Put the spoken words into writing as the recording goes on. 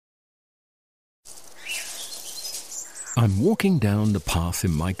I'm walking down the path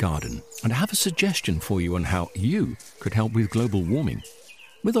in my garden and I have a suggestion for you on how you could help with global warming.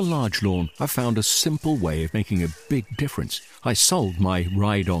 With a large lawn, I found a simple way of making a big difference. I sold my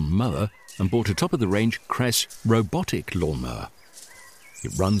ride-on mower and bought a top-of-the-range Cress robotic lawnmower.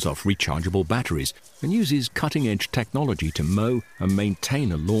 It runs off rechargeable batteries and uses cutting-edge technology to mow and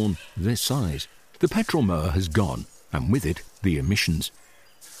maintain a lawn this size. The petrol mower has gone, and with it, the emissions.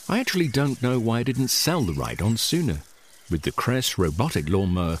 I actually don't know why I didn't sell the ride-on sooner. With the Cress robotic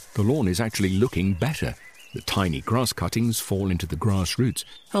lawnmower, the lawn is actually looking better. The tiny grass cuttings fall into the grass roots,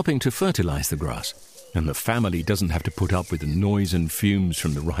 helping to fertilize the grass. And the family doesn't have to put up with the noise and fumes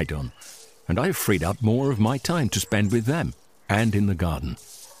from the ride-on. And I've freed up more of my time to spend with them and in the garden.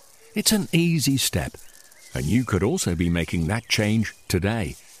 It's an easy step, and you could also be making that change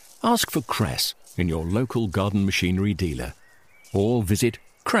today. Ask for Cress in your local garden machinery dealer, or visit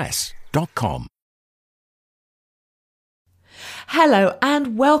cress.com. Hello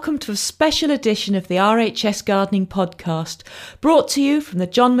and welcome to a special edition of the RHS Gardening Podcast, brought to you from the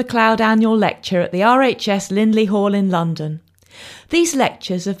John McLeod Annual Lecture at the RHS Lindley Hall in London. These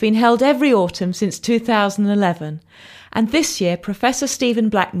lectures have been held every autumn since 2011, and this year Professor Stephen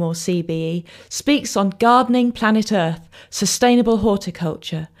Blackmore, CBE, speaks on gardening planet Earth, sustainable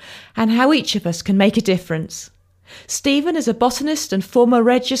horticulture, and how each of us can make a difference. Stephen is a botanist and former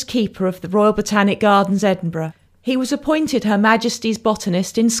Regius Keeper of the Royal Botanic Gardens, Edinburgh. He was appointed Her Majesty's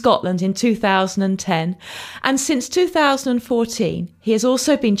Botanist in Scotland in 2010, and since 2014 he has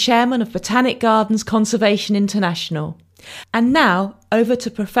also been Chairman of Botanic Gardens Conservation International. And now, over to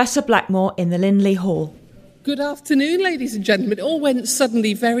Professor Blackmore in the Lindley Hall. Good afternoon, ladies and gentlemen. It all went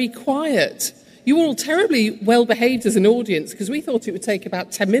suddenly very quiet. You were all terribly well behaved as an audience because we thought it would take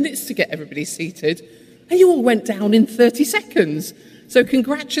about 10 minutes to get everybody seated, and you all went down in 30 seconds. So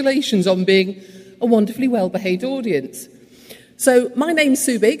congratulations on being a wonderfully well-behaved audience. So my name's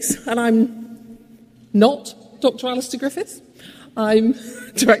Sue Biggs, and I'm not Dr. Alistair Griffiths. I'm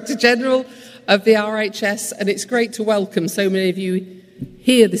Director General of the RHS, and it's great to welcome so many of you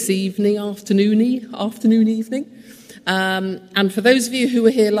here this evening, afternoon evening. And for those of you who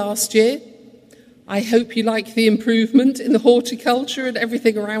were here last year, I hope you like the improvement in the horticulture and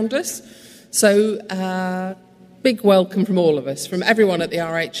everything around us. So big welcome from all of us, from everyone at the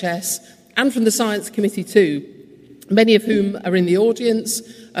RHS, and from the Science Committee too, many of whom are in the audience,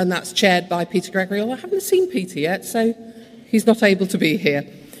 and that's chaired by Peter Gregory. Although I haven't seen Peter yet, so he's not able to be here.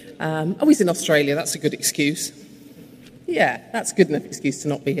 He's in Australia, that's a good excuse. Yeah, that's a good enough excuse to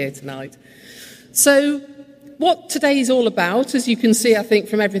not be here tonight. So what today's all about, as you can see, I think,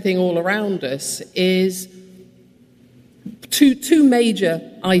 from everything all around us, is two major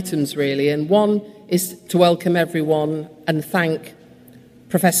items, really. And one is to welcome everyone and thank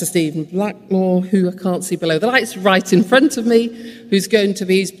Professor Stephen Blackmore, who I can't see below the lights, right in front of me, who's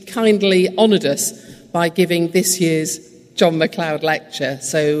kindly honoured us by giving this year's John McLeod Lecture.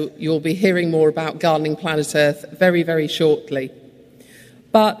 So you'll be hearing more about Gardening Planet Earth very, very shortly.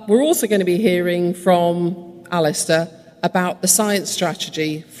 But we're also going to be hearing from Alistair about the science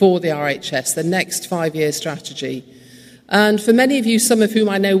strategy for the RHS, the next 5-year strategy. And for many of you, some of whom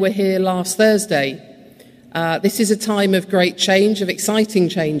I know were here last Thursday, this is a time of great change, of exciting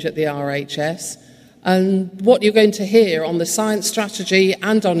change at the RHS. And what you're going to hear on the science strategy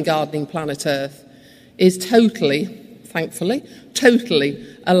and on Gardening Planet Earth is thankfully, totally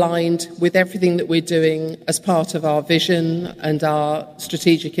aligned with everything that we're doing as part of our vision and our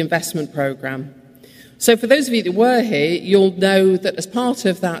strategic investment programme. So for those of you that were here, you'll know that as part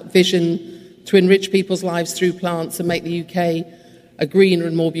of that vision to enrich people's lives through plants and make the UK a greener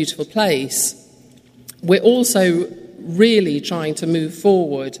and more beautiful place, we're also really trying to move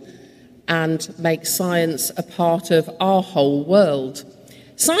forward and make science a part of our whole world.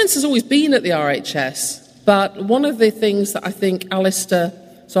 Science has always been at the RHS, but one of the things that I think Alistair,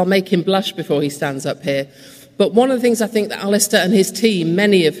 so I'll make him blush before he stands up here, but one of the things I think that Alistair and his team,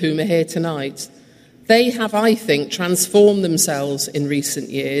 many of whom are here tonight, they have, I think, transformed themselves in recent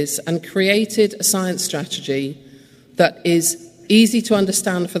years and created a science strategy that is easy to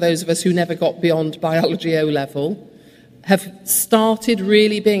understand for those of us who never got beyond biology O-level, have started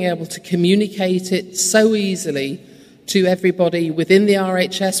really being able to communicate it so easily to everybody within the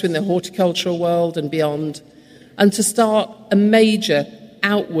RHS, within the horticultural world and beyond, and to start a major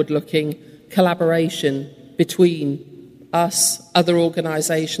outward-looking collaboration between us, other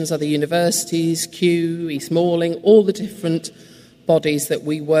organisations, other universities, Kew, East Malling, all the different bodies that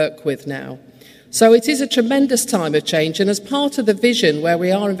we work with now. So it is a tremendous time of change, and as part of the vision where we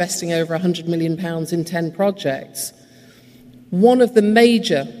are investing over £100 million in 10 projects, One of the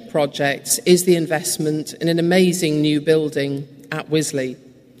major projects is the investment in an amazing new building at Wisley.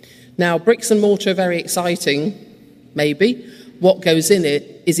 Now, bricks and mortar are very exciting, maybe. What goes in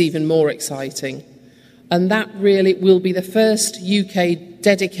it is even more exciting. And that really will be the first UK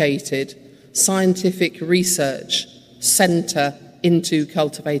dedicated scientific research centre into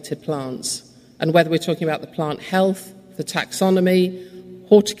cultivated plants. And whether we're talking about the plant health, the taxonomy,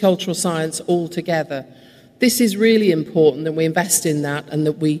 horticultural science all together, this is really important that we invest in that and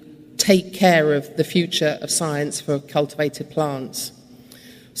that we take care of the future of science for cultivated plants.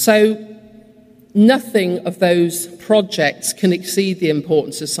 So nothing of those projects can exceed the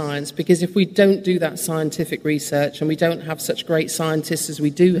importance of science, because if we don't do that scientific research and we don't have such great scientists as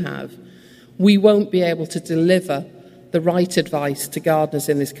we do have, we won't be able to deliver the right advice to gardeners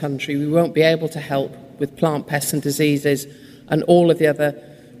in this country. We won't be able to help with plant pests and diseases and all of the other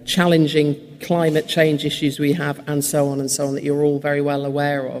challenging climate change issues we have, and so on, that you're all very well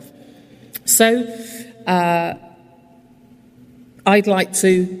aware of. So I'd like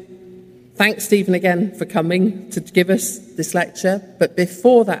to thank Stephen again for coming to give us this lecture. But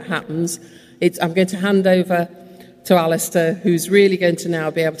before that happens, I'm going to hand over to Alistair, who's really going to now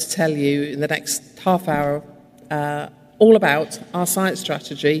be able to tell you in the next half hour all about our science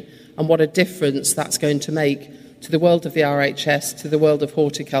strategy and what a difference that's going to make to the world of the RHS, to the world of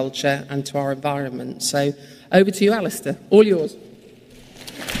horticulture and to our environment. So over to you, Alistair. All yours.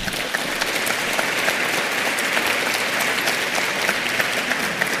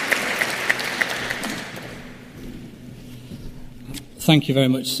 Thank you very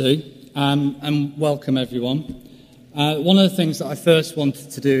much, Sue, and welcome everyone. One of the things that I first wanted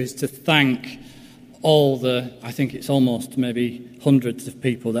to do is to thank all the, I think it's almost maybe hundreds of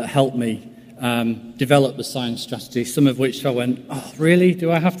people that helped me develop the science strategy, some of which I went, oh, really?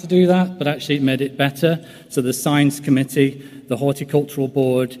 Do I have to do that? But actually it made it better. So the Science Committee, the Horticultural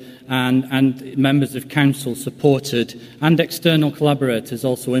Board, and members of Council supported, and external collaborators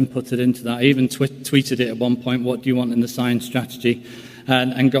also inputted into that. I even tweeted it at one point, what do you want in the science strategy?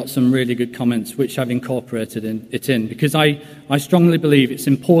 And got some really good comments, which I've incorporated it in, because I strongly believe it's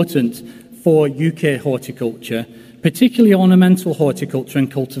important for UK horticulture, particularly ornamental horticulture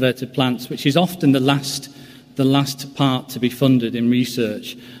and cultivated plants, which is often the last part to be funded in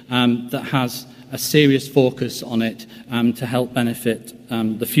research, that has a serious focus on it to help benefit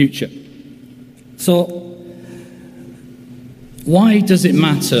the future. So, why does it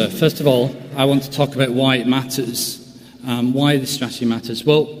matter? First of all, I want to talk about why it matters, why this strategy matters.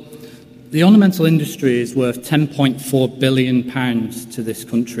 Well, the ornamental industry is worth £10.4 billion to this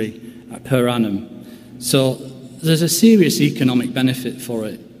country per annum. So there's a serious economic benefit for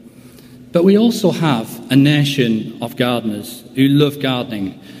it. But we also have a nation of gardeners who love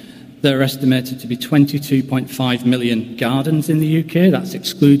gardening. There are estimated to be 22.5 million gardens in the UK. That's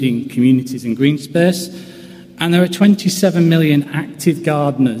excluding communities and green space. And there are 27 million active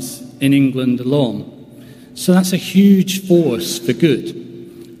gardeners in England alone. So that's a huge force for good.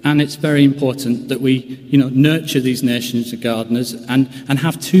 And it's very important that we, nurture these nations of gardeners and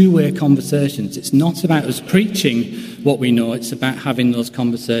have two-way conversations. It's not about us preaching what we know, it's about having those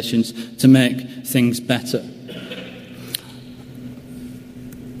conversations to make things better.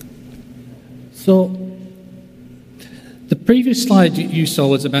 So, the previous slide you saw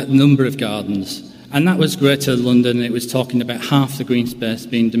was about the number of gardens, and that was Greater London, and it was talking about half the green space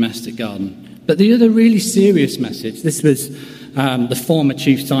being domestic garden. But the other really serious message, this was the former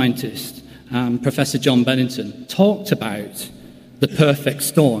chief scientist, Professor John Bennington, talked about the perfect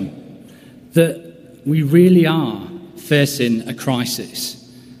storm, that we really are facing a crisis.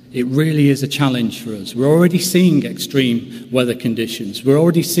 It really is a challenge for us. We're already seeing extreme weather conditions. We're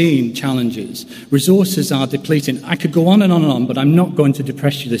already seeing challenges. Resources are depleting. I could go on and on and on, but I'm not going to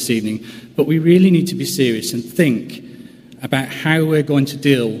depress you this evening. But we really need to be serious and think about how we're going to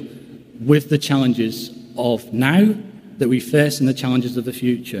deal with the challenges of now that we face and the challenges of the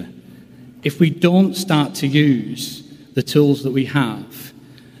future. If we don't start to use the tools that we have,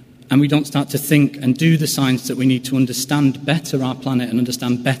 and we don't start to think and do the science that we need to understand better our planet and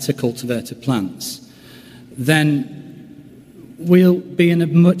understand better cultivated plants, then we'll be in a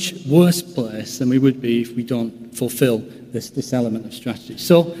much worse place than we would be if we don't fulfill this element of strategy.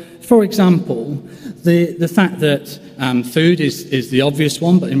 So, for example, the fact that food is the obvious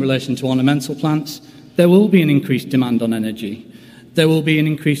one, but in relation to ornamental plants, there will be an increased demand on energy. There will be an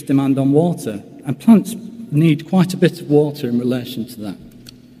increased demand on water, and plants need quite a bit of water in relation to that.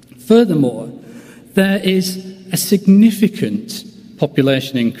 Furthermore, there is a significant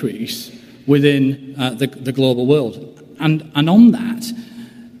population increase within the global world. And on that,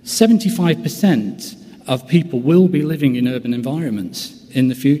 75% of people will be living in urban environments in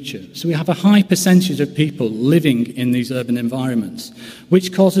the future. So we have a high percentage of people living in these urban environments,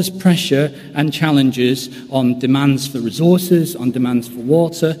 which causes pressure and challenges on demands for resources, on demands for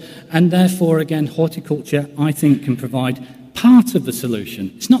water, and therefore, again, horticulture, I think, can provide part of the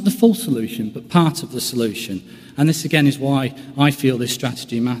solution. It's not the full solution, but part of the solution. And this, again, is why I feel this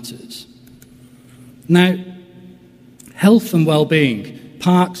strategy matters. Now, health and well-being.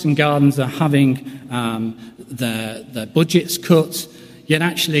 Parks and gardens are having their budgets cut, yet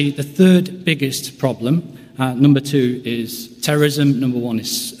actually the third biggest problem, number 2 is terrorism, number 1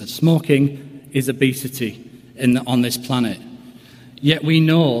 is smoking, is obesity on this planet. Yet we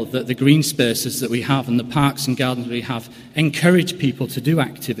know that the green spaces that we have and the parks and gardens we have encourage people to do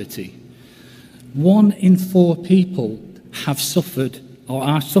activity. 1 in 4 people have suffered or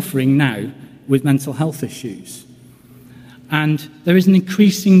are suffering now with mental health issues. And there is an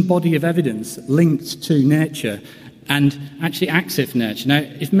increasing body of evidence linked to nature and actually active nature. Now,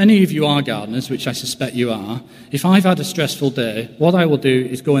 if many of you are gardeners, which I suspect you are, if I've had a stressful day, what I will do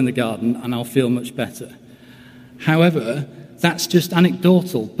is go in the garden and I'll feel much better. However, that's just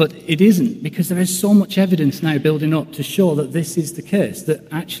anecdotal, but it isn't, because there is so much evidence now building up to show that this is the case,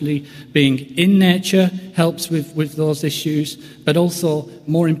 that actually being in nature helps with those issues, but also,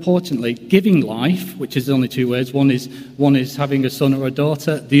 more importantly, giving life, which is only 2 words. One is having a son or a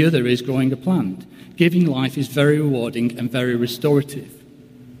daughter, the other is growing a plant. Giving life is very rewarding and very restorative.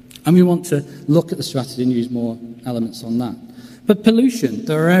 And we want to look at the strategy and use more elements on that. But pollution,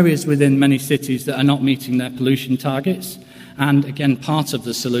 there are areas within many cities that are not meeting their pollution targets. And again, part of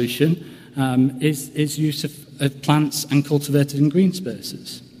the solution is use of plants and cultivated in green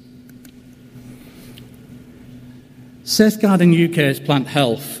spaces. Safeguarding UK's plant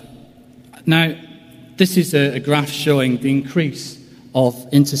health. Now, this is a graph showing the increase of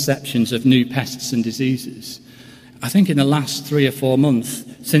interceptions of new pests and diseases. I think in the last 3 or 4 months,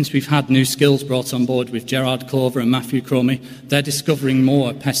 since we've had new skills brought on board with Gerard Clover and Matthew Cromie, they're discovering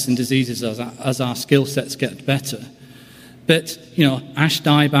more pests and diseases as our skill sets get better. But, ash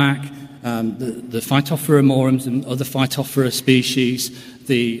dieback, the Phytophthora morums and other Phytophthora species,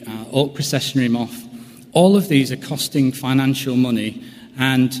 the oak processionary moth, all of these are costing financial money.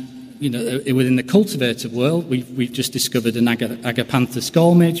 And, within the cultivated world, we've just discovered an Agapanthus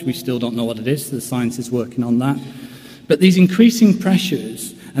scolmage. We still don't know what it is, so the science is working on that. But these increasing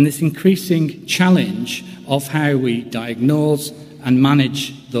pressures and this increasing challenge of how we diagnose and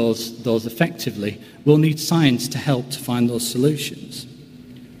manage those effectively will need science to help to find those solutions.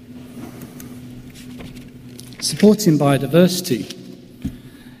 Supporting biodiversity.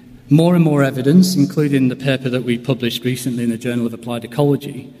 More and more evidence, including the paper that we published recently in the Journal of Applied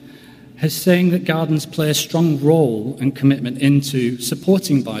Ecology, is saying that gardens play a strong role and commitment into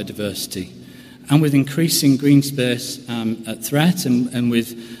supporting biodiversity. And with increasing green space at threat and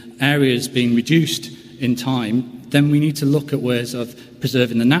with areas being reduced in time, then we need to look at ways of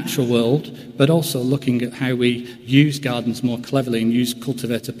preserving the natural world, but also looking at how we use gardens more cleverly and use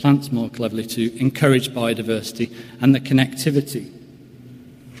cultivated plants more cleverly to encourage biodiversity and the connectivity.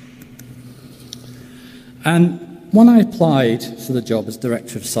 And when I applied for the job as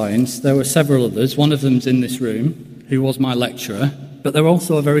Director of Science, there were several others. One of them's in this room, who was my lecturer, but there were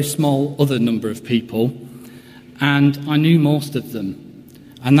also a very small other number of people, and I knew most of them.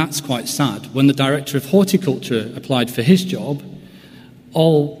 And that's quite sad. When the Director of Horticulture applied for his job,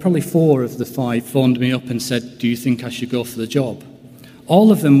 probably 4 of the 5 phoned me up and said, "Do you think I should go for the job?"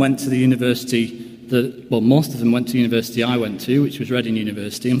 All of them went to the university, most of them went to the university I went to, which was Reading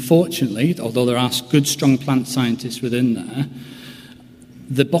University. Unfortunately, although there are good, strong plant scientists within there,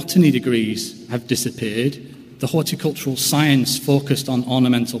 the botany degrees have disappeared. The horticultural science focused on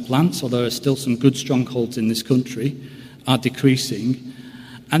ornamental plants, although there are still some good strongholds in this country, are decreasing.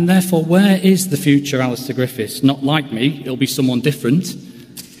 And therefore, where is the future Alistair Griffiths? Not like me, it'll be someone different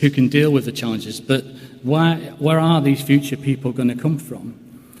who can deal with the challenges, but where are these future people going to come from?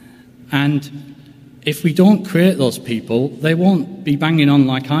 And if we don't create those people, they won't be banging on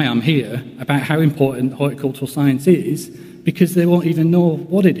like I am here about how important horticultural science is, because they won't even know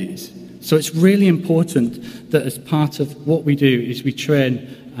what it is. So it's really important that as part of what we do is we train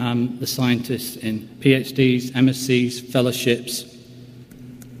the scientists in PhDs, MScs, fellowships,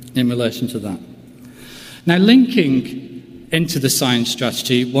 in relation to that. Now, linking into the science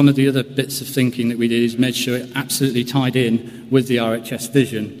strategy, one of the other bits of thinking that we did is made sure it absolutely tied in with the RHS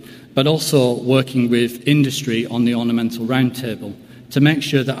vision, but also working with industry on the Ornamental Roundtable to make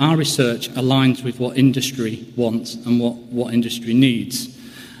sure that our research aligns with what industry wants and what industry needs.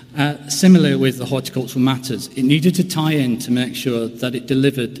 Similar with the Horticultural Matters, it needed to tie in to make sure that it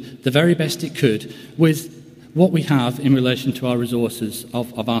delivered the very best it could with what we have in relation to our resources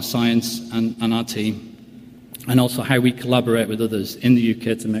of our science and our team, and also how we collaborate with others in the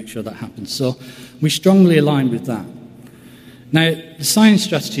UK to make sure that happens. So we strongly align with that. Now, the science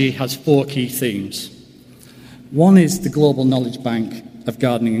strategy has 4 key themes. One is the global knowledge bank of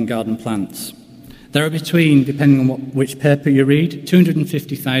gardening and garden plants. There are between, depending on which paper you read,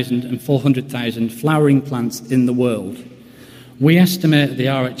 250,000 and 400,000 flowering plants in the world. We estimate at the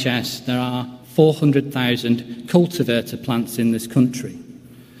RHS there are 400,000 cultivator plants in this country,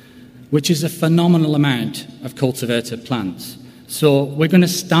 which is a phenomenal amount of cultivator plants. So we're going to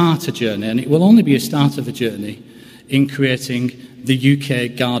start a journey, and it will only be a start of a journey, in creating the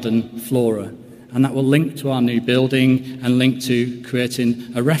UK garden flora. And that will link to our new building and link to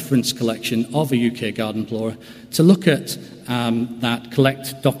creating a reference collection of a UK garden flora to look at that,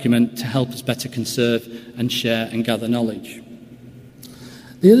 collect, document to help us better conserve and share and gather knowledge.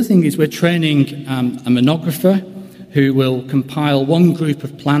 The other thing is we're training a monographer who will compile one group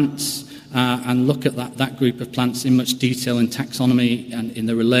of plants and look at that group of plants in much detail in taxonomy and in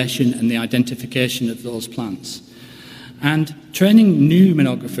the relation and the identification of those plants. And training new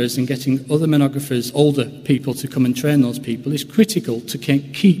monographers and getting other monographers, older people, to come and train those people is critical to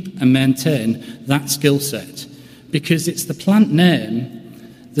keep and maintain that skill set, because it's the plant name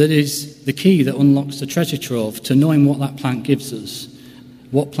that is the key that unlocks the treasure trove to knowing what that plant gives us,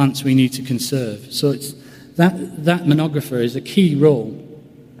 what plants we need to conserve. So it's that monographer is a key role.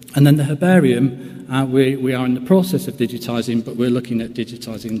 And then the herbarium, we are in the process of digitising, but we're looking at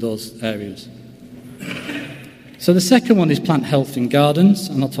digitising those areas. So the second one is plant health in gardens,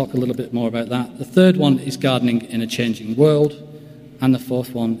 and I'll talk a little bit more about that. The third one is gardening in a changing world, and the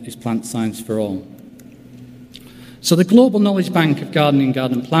fourth one is plant science for all. So the global knowledge bank of gardening and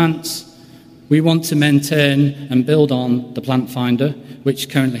garden plants, we want to maintain and build on the Plant Finder,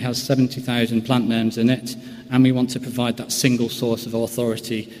 which currently has 70,000 plant names in it, and we want to provide that single source of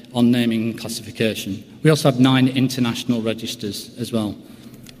authority on naming and classification. We also have 9 international registers as well.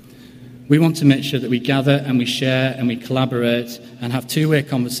 We want to make sure that we gather and we share and we collaborate and have two-way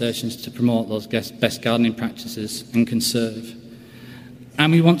conversations to promote those best gardening practices and conserve.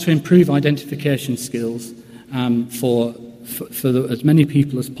 And we want to improve identification skills for as many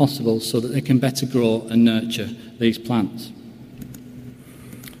people as possible so that they can better grow and nurture these plants.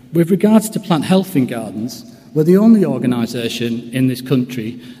 With regards to plant health in gardens, we're the only organisation in this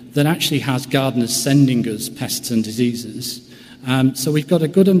country that actually has gardeners sending us pests and diseases. So we've got a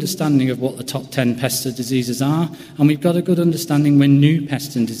good understanding of what the top 10 pests and diseases are, and we've got a good understanding when new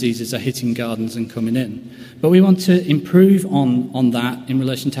pests and diseases are hitting gardens and coming in. But we want to improve on that in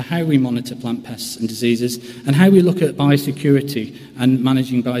relation to how we monitor plant pests and diseases and how we look at biosecurity and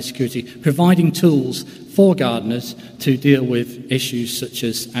managing biosecurity, providing tools for gardeners to deal with issues such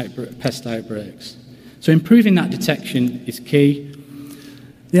as pest outbreaks. So improving that detection is key.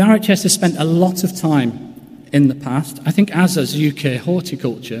 The RHS has spent a lot of time in the past, I think as UK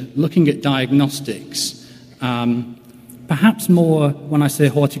horticulture, looking at diagnostics, perhaps more, when I say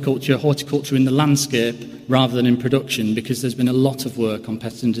horticulture in the landscape rather than in production, because there's been a lot of work on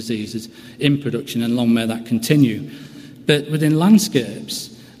pests and diseases in production, and long may that continue. But within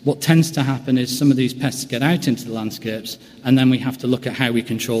landscapes, what tends to happen is some of these pests get out into the landscapes, and then we have to look at how we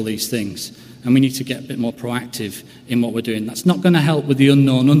control these things. And we need to get a bit more proactive in what we're doing. That's not going to help with the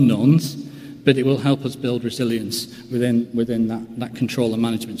unknown unknowns, but it will help us build resilience within that control and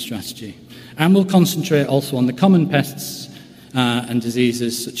management strategy. And we'll concentrate also on the common pests and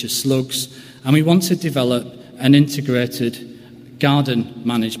diseases such as slugs, and we want to develop an integrated garden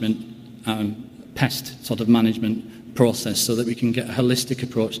management, pest sort of management process so that we can get a holistic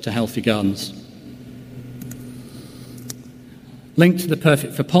approach to healthy gardens. Linked to the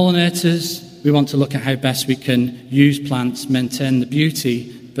Perfect for Pollinators, we want to look at how best we can use plants, maintain the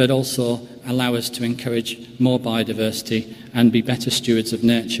beauty, but also allow us to encourage more biodiversity and be better stewards of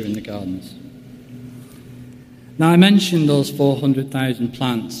nature in the gardens. Now, I mentioned those 400,000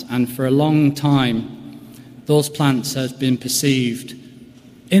 plants, and for a long time, those plants have been perceived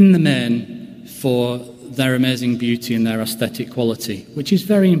in the main for their amazing beauty and their aesthetic quality, which is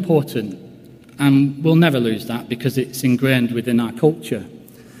very important, and we'll never lose that because it's ingrained within our culture.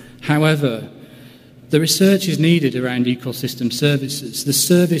 However, the research is needed around ecosystem services, the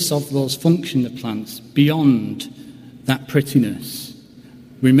service of those function of plants beyond that prettiness,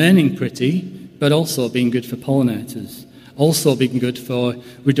 remaining pretty, but also being good for pollinators, also being good for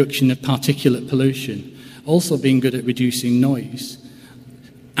reduction of particulate pollution, also being good at reducing noise,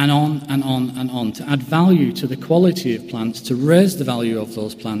 and on and on and on, to add value to the quality of plants, to raise the value of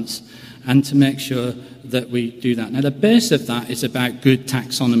those plants, and to make sure that we do that. Now, the base of that is about good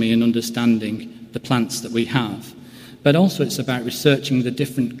taxonomy and understanding the plants that we have. But also it's about researching the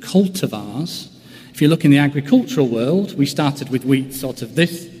different cultivars. If you look in the agricultural world, we started with wheat sort of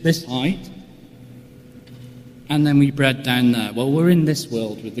this height, and then we bred down there. Well, we're in this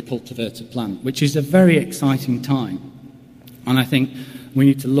world with the cultivated plant, which is a very exciting time. And I think we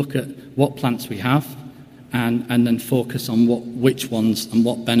need to look at what plants we have and then focus on which ones and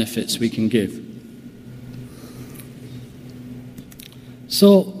what benefits we can give.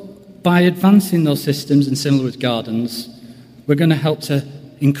 So, by advancing those systems and similar with gardens, we're going to help to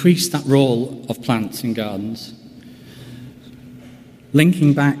increase that role of plants in gardens.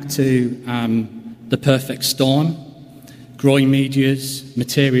 Linking back to the perfect storm, growing medias,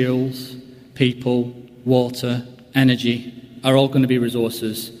 materials, people, water, energy are all going to be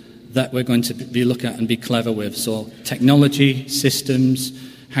resources that we're going to be looking at and be clever with. So technology, systems,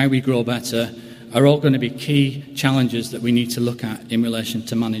 how we grow better are all going to be key challenges that we need to look at in relation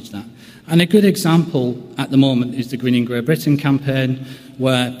to manage that. And a good example at the moment is the Greening Great Britain campaign,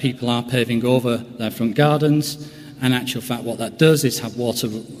 where people are paving over their front gardens. And in actual fact, what that does is have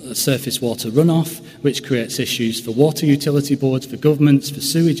surface water runoff, which creates issues for water utility boards, for governments, for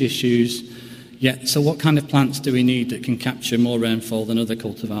sewage issues. So what kind of plants do we need that can capture more rainfall than other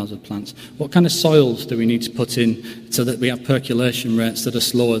cultivars of plants? What kind of soils do we need to put in so that we have percolation rates that are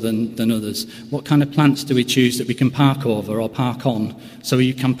slower than others? What kind of plants do we choose that we can park over or park on so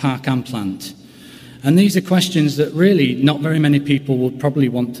you can park and plant? And these are questions that really not very many people would probably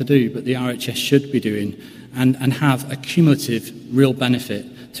want to do, but the RHS should be doing and have a cumulative real benefit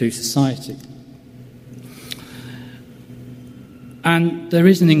to society. And there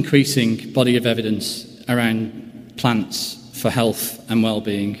is an increasing body of evidence around plants for health and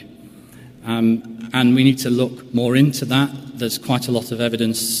well-being. And we need to look more into that. There's quite a lot of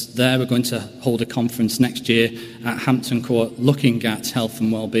evidence there. We're going to hold a conference next year at Hampton Court looking at health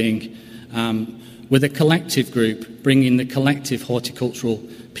and well-being with a collective group, bringing the collective horticultural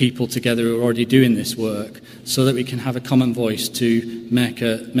people together who are already doing this work so that we can have a common voice to make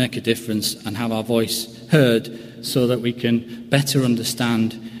a difference and have our voice heard, so that we can better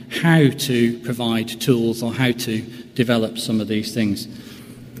understand how to provide tools or how to develop some of these things.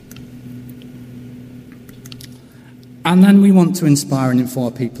 And then we want to inspire and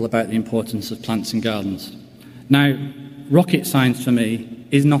inform people about the importance of plants and gardens. Now, rocket science for me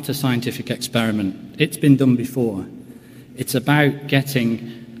is not a scientific experiment. It's been done before. It's about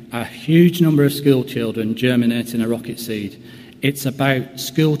getting a huge number of school children germinating a rocket seed. It's about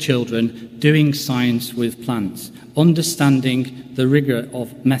school children doing science with plants, understanding the rigour of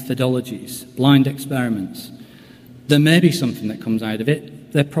methodologies, blind experiments. There may be something that comes out of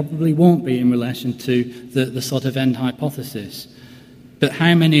it. There probably won't be in relation to the sort of end hypothesis. But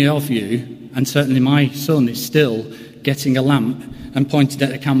how many of you, and certainly my son is still getting a lamp and pointing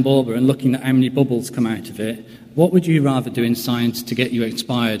at a can boba and looking at how many bubbles come out of it, what would you rather do in science to get you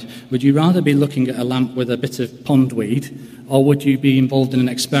inspired? Would you rather be looking at a lamp with a bit of pondweed, or would you be involved in an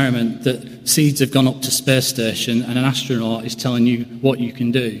experiment that seeds have gone up to space station and an astronaut is telling you what you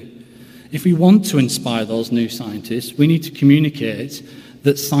can do? If we want to inspire those new scientists, we need to communicate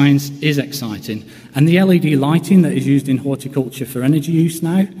that science is exciting. And the LED lighting that is used in horticulture for energy use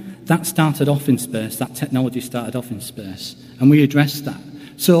now, that started off in space, that technology started off in space, and we addressed that.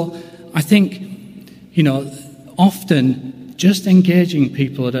 So I think, often just engaging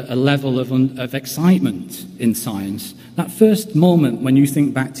people at a level of excitement in science, that first moment when you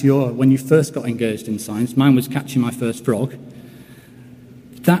think back to when you first got engaged in science, mine was catching my first frog,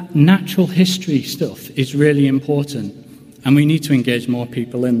 that natural history stuff is really important, and we need to engage more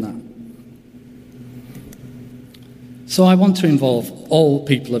people in that. So I want to involve all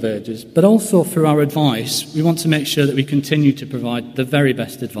people of ages, but also through our advice, we want to make sure that we continue to provide the very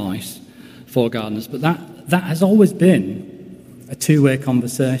best advice for gardeners. But that has always been a two-way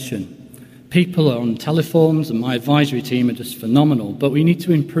conversation. People are on telephones, and my advisory team are just phenomenal, but we need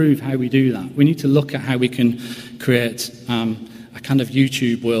to improve how we do that. We need to look at how we can create a kind of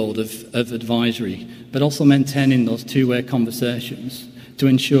YouTube world of advisory, but also maintaining those two-way conversations to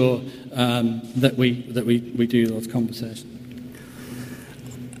ensure that we do those conversations.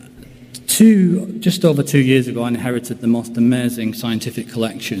 Just over 2 years ago, I inherited the most amazing scientific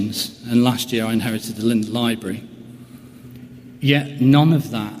collections, and last year I inherited the Lindley Library. Yet none of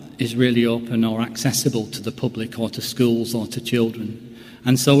that is really open or accessible to the public or to schools or to children.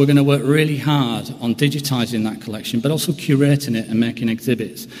 And so we're going to work really hard on digitising that collection, but also curating it and making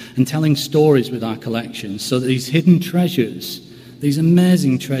exhibits and telling stories with our collections, so that these hidden treasures these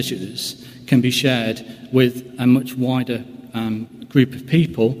amazing treasures can be shared with a much wider group of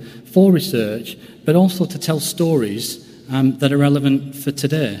people for research, but also to tell stories that are relevant for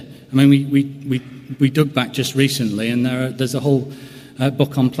today. I mean, we dug back just recently, and there's a whole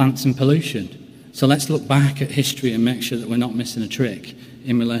book on plants and pollution. So let's look back at history and make sure that we're not missing a trick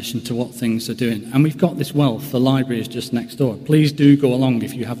in relation to what things are doing. And we've got this wealth. The library is just next door. Please do go along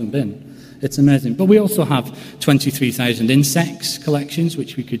if you haven't been. It's amazing. But we also have 23,000 insects collections,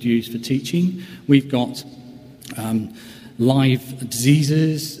 which we could use for teaching. We've got live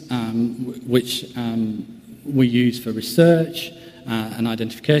diseases, which we use for research and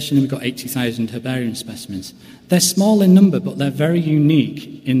identification. And we've got 80,000 herbarium specimens. They're small in number, but they're very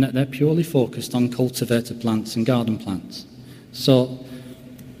unique in that they're purely focused on cultivated plants and garden plants.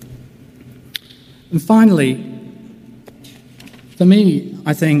 And finally, for me,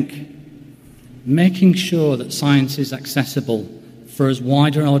 I think making sure that science is accessible for as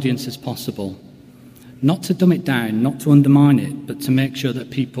wide an audience as possible, not to dumb it down, not to undermine it, but to make sure that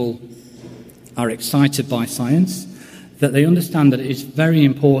people are excited by science, that they understand that it is very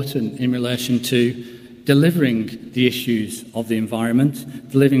important in relation to delivering the issues of the environment,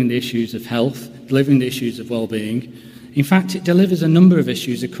 delivering the issues of health, delivering the issues of well-being. In fact, it delivers a number of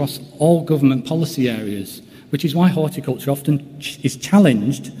issues across all government policy areas, which is why horticulture often is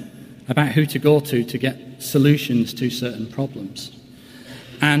challenged about who to go to get solutions to certain problems.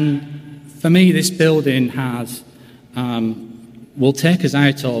 And for me, this building will take us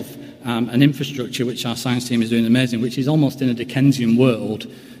out of an infrastructure which our science team is doing amazing, which is almost in a Dickensian world,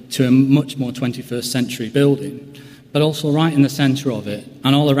 to a much more 21st century building. But also right in the centre of it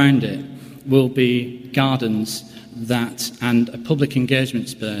and all around it will be gardens and a public engagement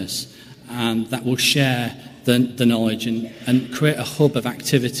space that will share the knowledge and create a hub of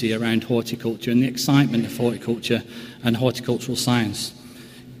activity around horticulture and the excitement of horticulture and horticultural science.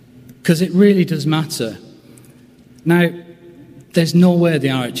 Because it really does matter. Now, there's no way the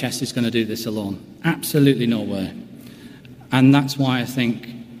RHS is going to do this alone. Absolutely no way. And that's why I think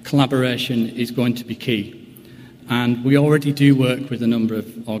collaboration is going to be key. And we already do work with a number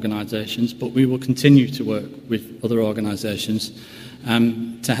of organisations, but we will continue to work with other organisations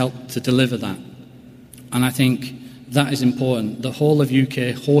to help to deliver that. And I think that is important. The whole of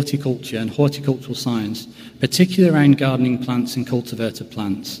UK horticulture and horticultural science, particularly around gardening plants and cultivated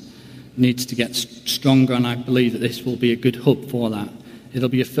plants, needs to get stronger, and I believe that this will be a good hub for that. It'll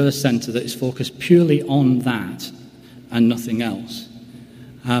be a first centre that is focused purely on that and nothing else.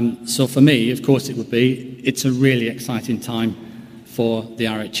 So for me, of course, it's a really exciting time for the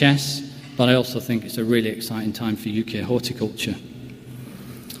RHS, but I also think it's a really exciting time for UK horticulture.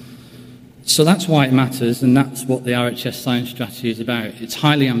 So that's why it matters, and that's what the RHS Science Strategy is about. It's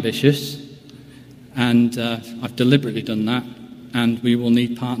highly ambitious, and I've deliberately done that, and we will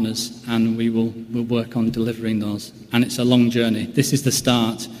need partners, and we'll work on delivering those. And it's a long journey. This is the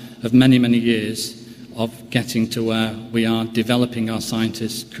start of many, many years of getting to where we are developing our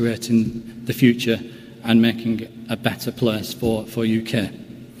scientists, creating the future, and making a better place for UK.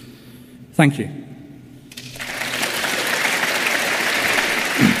 Thank you.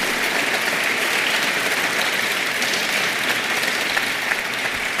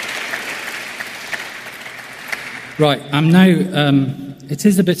 Right, I'm now, it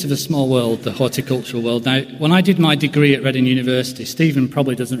is a bit of a small world, the horticultural world. Now, when I did my degree at Reading University, Stephen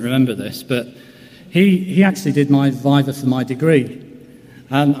probably doesn't remember this, but he actually did my viva for my degree.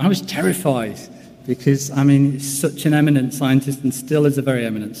 And I was terrified because, he's such an eminent scientist and still is a very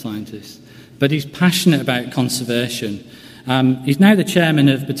eminent scientist. But he's passionate about conservation. He's now the chairman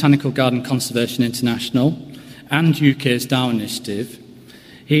of Botanical Garden Conservation International and UK's Darwin Initiative.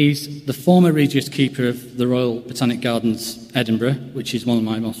 He's the former Regius Keeper of the Royal Botanic Gardens, Edinburgh, which is one of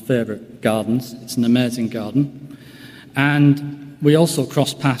my most favourite gardens. It's an amazing garden. And we also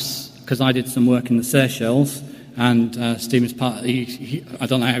crossed paths because I did some work in the Seychelles, and Stephen's part. I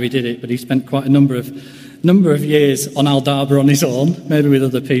don't know how he did it, but he spent quite a number of years on Aldabra on his own, maybe with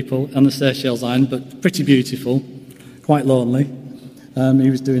other people, on the Seychelles Island, but pretty beautiful, quite lonely. He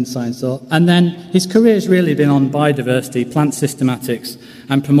was doing science. And then his career has really been on biodiversity, plant systematics,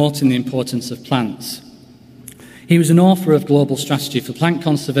 and promoting the importance of plants. He was an author of Global Strategy for Plant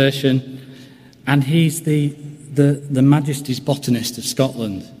Conservation, and he's the Majesty's Botanist of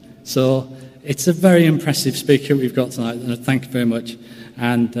Scotland. So it's a very impressive speaker we've got tonight, and thank you very much.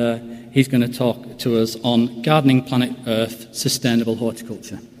 And he's going to talk to us on Gardening Planet Earth, Sustainable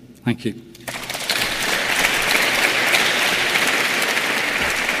Horticulture. Thank you.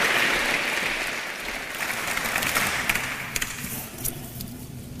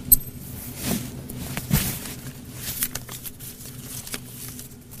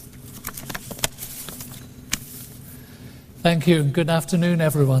 Thank you, and good afternoon,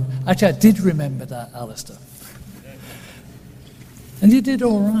 everyone. Actually, I did remember that, Alistair. And you did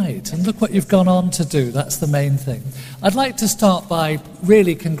all right, and look what you've gone on to do. That's the main thing. I'd like to start by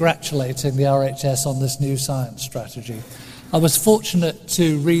really congratulating the RHS on this new science strategy. I was fortunate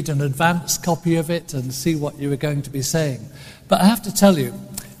to read an advanced copy of it and see what you were going to be saying. But I have to tell you,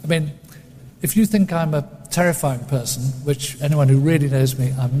 I mean, if you think I'm a terrifying person, which anyone who really knows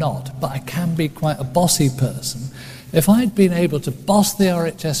me, I'm not, but I can be quite a bossy person. If I'd been able to boss the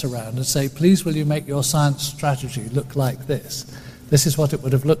RHS around and say, please will you make your science strategy look like this, this is what it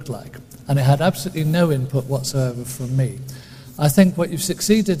would have looked like. And it had absolutely no input whatsoever from me. I think what you've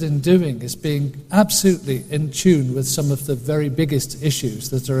succeeded in doing is being absolutely in tune with some of the very biggest issues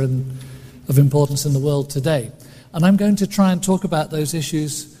that are of importance in the world today. And I'm going to try and talk about those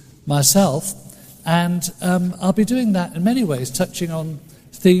issues myself, and I'll be doing that in many ways, touching on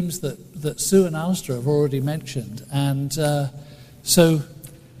themes that Sue and Alistair have already mentioned. And so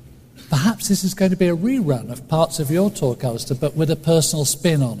perhaps this is going to be a rerun of parts of your talk, Alistair, but with a personal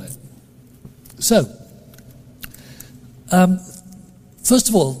spin on it. So, first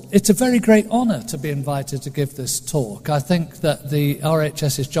of all, it's a very great honour to be invited to give this talk. I think that the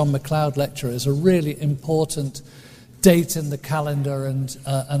RHS's John McLeod Lecture is a really important date in the calendar and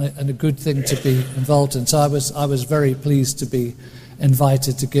a good thing to be involved in. So I was very pleased to be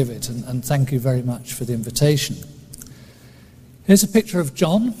invited to give it, and thank you very much for the invitation. Here's a picture of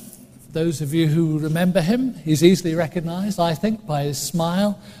John. Those of you who remember him, he's easily recognised, I think, by his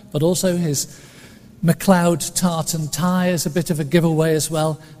smile, but also his McLeod tartan tie is a bit of a giveaway as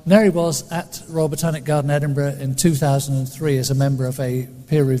well. And there he was at Royal Botanic Garden, Edinburgh in 2003 as a member of a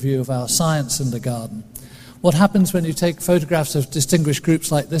peer review of our Science in the Garden. What happens when you take photographs of distinguished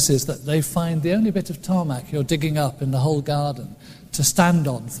groups like this is that they find the only bit of tarmac you're digging up in the whole garden to stand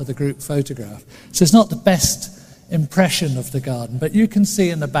on for the group photograph. So it's not the best impression of the garden, but you can see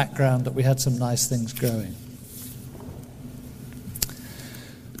in the background that we had some nice things growing.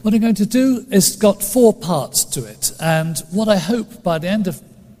 What I'm going to do is got 4 parts to it, and what I hope by the end of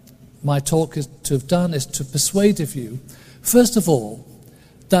my talk is to have done is to persuade of you, first of all,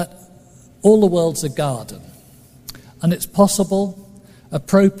 that all the world's a garden, and it's possible,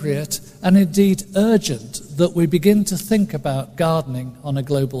 appropriate, and indeed urgent that we begin to think about gardening on a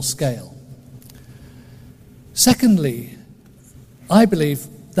global scale. Secondly, I believe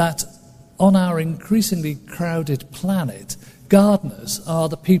that on our increasingly crowded planet, gardeners are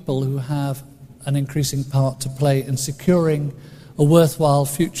the people who have an increasing part to play in securing a worthwhile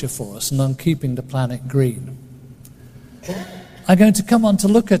future for us and on keeping the planet green. I'm going to come on to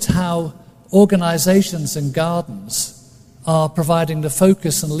look at how organisations and gardens are providing the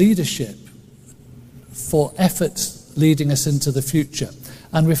focus and leadership for efforts leading us into the future.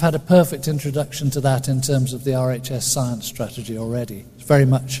 And we've had a perfect introduction to that in terms of the RHS science strategy already. It's very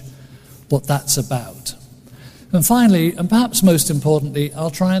much what that's about. And finally, and perhaps most importantly,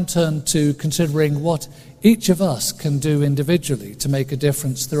 I'll try and turn to considering what each of us can do individually to make a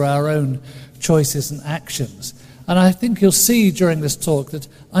difference through our own choices and actions. And I think you'll see during this talk that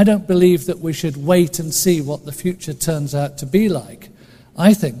I don't believe that we should wait and see what the future turns out to be like.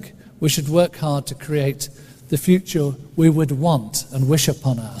 I think we should work hard to create the future we would want and wish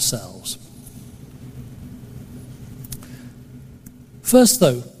upon ourselves. First,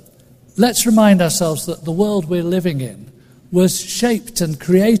 though, let's remind ourselves that the world we're living in was shaped and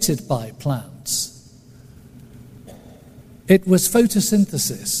created by plants. It was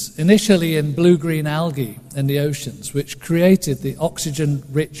photosynthesis, initially in blue-green algae in the oceans, which created the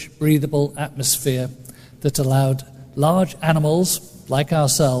oxygen-rich, breathable atmosphere that allowed large animals, like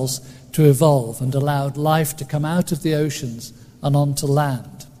ourselves, to evolve and allowed life to come out of the oceans and onto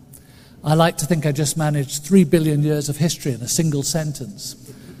land. I like to think I just managed 3 billion years of history in a single sentence.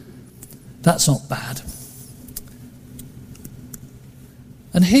 That's not bad.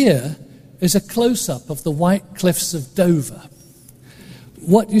 And here is a close-up of the White Cliffs of Dover.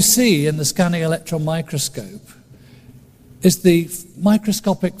 What you see in the scanning electron microscope is the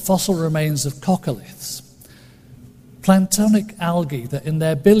microscopic fossil remains of coccoliths, planktonic algae that in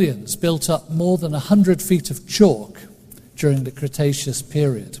their billions built up more than 100 feet of chalk during the Cretaceous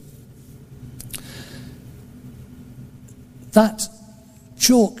period. That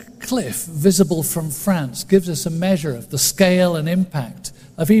chalk cliff visible from France gives us a measure of the scale and impact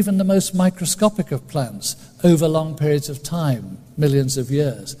of even the most microscopic of plants over long periods of time, millions of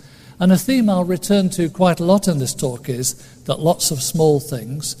years. And a theme I'll return to quite a lot in this talk is that lots of small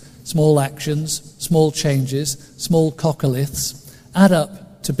things, small actions, small changes, small coccoliths add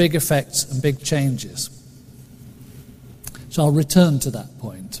up to big effects and big changes. So I'll return to that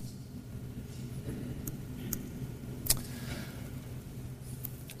point.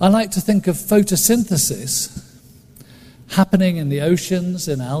 I like to think of photosynthesis happening in the oceans,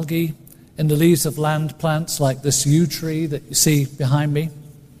 in algae, in the leaves of land plants like this yew tree that you see behind me,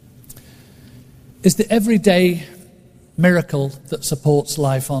 is the everyday miracle that supports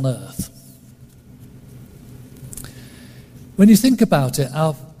life on Earth. When you think about it,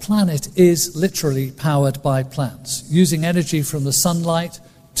 our planet is literally powered by plants, using energy from the sunlight,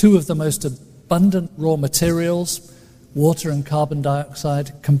 two of the most abundant raw materials, water and carbon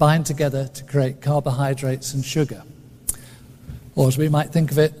dioxide, combined together to create carbohydrates and sugar. Or as we might think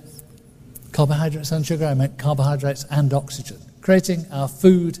of it, carbohydrates and sugar, I meant carbohydrates and oxygen, creating our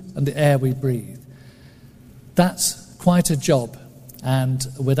food and the air we breathe. That's quite a job, and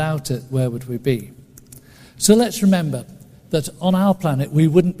without it, where would we be? So let's remember that on our planet we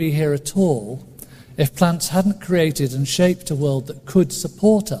wouldn't be here at all if plants hadn't created and shaped a world that could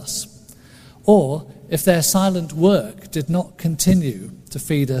support us, or if their silent work did not continue to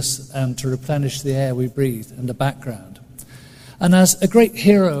feed us and to replenish the air we breathe in the background. And as a great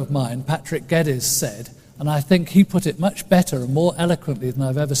hero of mine, Patrick Geddes, said, and I think he put it much better and more eloquently than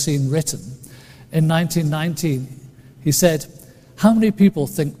I've ever seen written, in 1919, he said, "How many people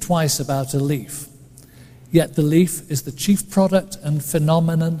think twice about a leaf? Yet the leaf is the chief product and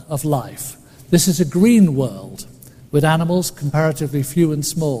phenomenon of life. This is a green world, with animals comparatively few and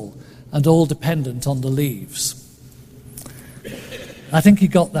small, and all dependent on the leaves." I think he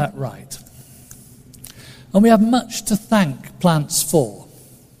got that right. And we have much to thank plants for.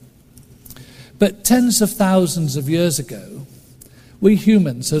 But tens of thousands of years ago, we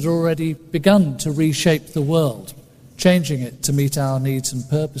humans had already begun to reshape the world, changing it to meet our needs and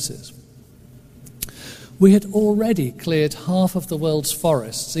purposes. We had already cleared half of the world's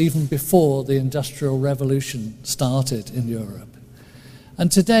forests even before the Industrial Revolution started in Europe.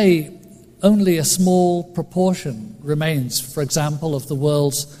 And today, only a small proportion remains, for example, of the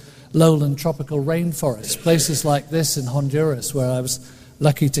world's lowland tropical rainforests, places like this in Honduras, where I was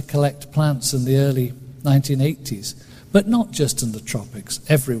lucky to collect plants in the early 1980s. But not just in the tropics,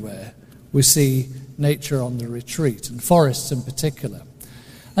 everywhere we see nature on the retreat, and forests in particular.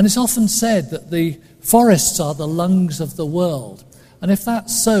 And it's often said that the forests are the lungs of the world. And if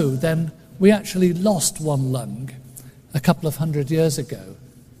that's so, then we actually lost one lung a couple of hundred years ago.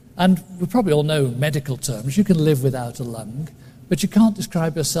 And we probably all know medical terms. You can live without a lung, but you can't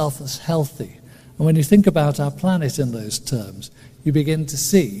describe yourself as healthy. And when you think about our planet in those terms, you begin to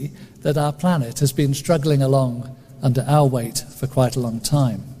see that our planet has been struggling along under our weight for quite a long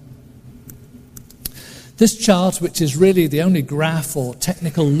time. This chart, which is really the only graph or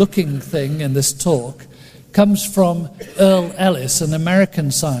technical-looking thing in this talk, comes from Earl Ellis, an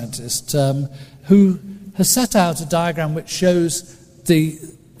American scientist who has set out a diagram which shows the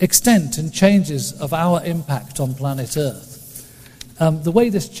extent and changes of our impact on planet Earth. The way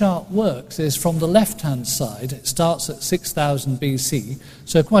this chart works is from the left-hand side, it starts at 6000 BC,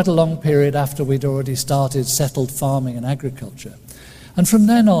 so quite a long period after we'd already started settled farming and agriculture. And from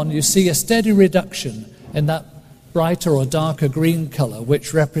then on, you see a steady reduction in that brighter or darker green colour,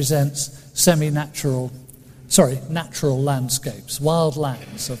 which represents natural landscapes, wild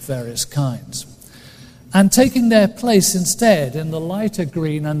lands of various kinds. And taking their place instead in the lighter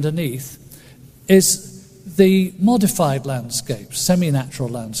green underneath is the modified landscapes, semi-natural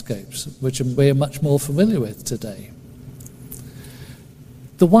landscapes, which we're much more familiar with today.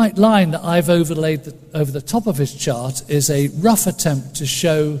 The white line that I've overlaid over the top of his chart is a rough attempt to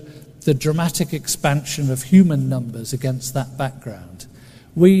show the dramatic expansion of human numbers against that background.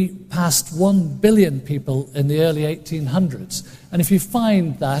 We passed 1 billion people in the early 1800s. And if you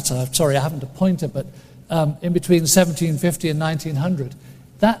find that, I haven't a pointer, but in between 1750 and 1900,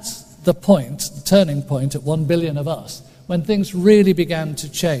 that's the turning point at 1 billion of us, when things really began to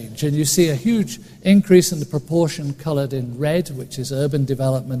change. And you see a huge increase in the proportion coloured in red, which is urban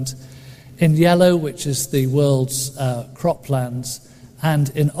development, in yellow, which is the world's croplands, and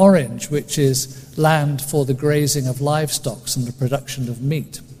in orange, which is land for the grazing of livestock and the production of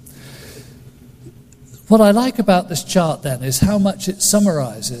meat. What I like about this chart then is how much it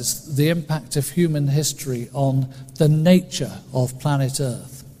summarises the impact of human history on the nature of planet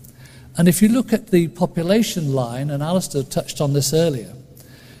Earth. And if you look at the population line, and Alistair touched on this earlier,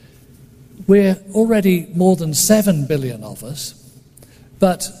 we're already more than 7 billion of us,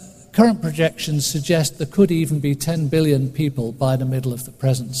 but current projections suggest there could even be 10 billion people by the middle of the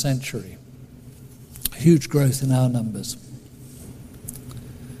present century. Huge growth in our numbers.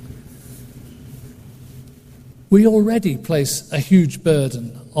 We already place a huge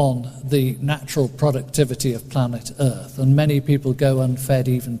burden on the natural productivity of planet Earth, and many people go unfed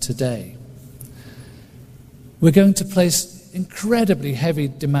even today. We're going to place incredibly heavy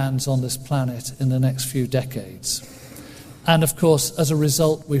demands on this planet in the next few decades. And of course, as a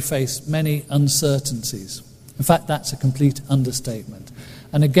result, we face many uncertainties. In fact, that's a complete understatement.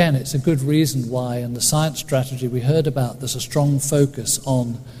 And again, it's a good reason why in the science strategy we heard about there's a strong focus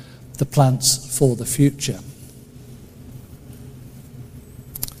on the plants for the future.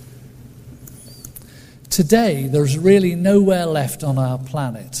 Today, there's really nowhere left on our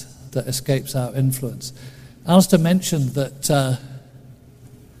planet that escapes our influence. Alistair mentioned that,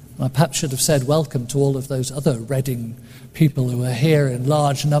 I perhaps should have said welcome to all of those other Reading people who are here in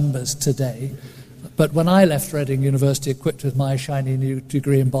large numbers today. But when I left Reading University equipped with my shiny new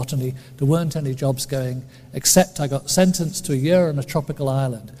degree in botany, there weren't any jobs going, except I got sentenced to a year on a tropical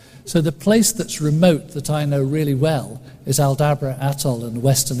island. So the place that's remote that I know really well is Aldabra Atoll in the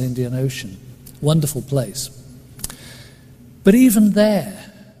Western Indian Ocean. Wonderful place. But even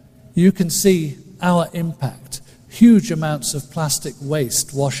there, you can see our impact. Huge amounts of plastic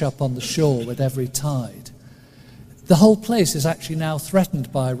waste wash up on the shore with every tide. The whole place is actually now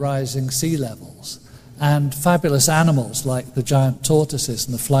threatened by rising sea levels, and fabulous animals like the giant tortoises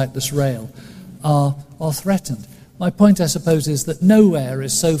and the flightless rail are threatened. My point, I suppose, is that nowhere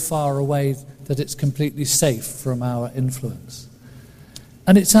is so far away that it's completely safe from our influence.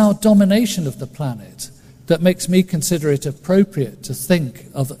 And it's our domination of the planet that makes me consider it appropriate to think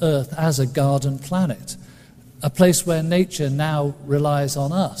of Earth as a garden planet, a place where nature now relies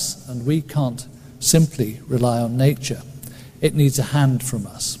on us, and we can't simply rely on nature. It needs a hand from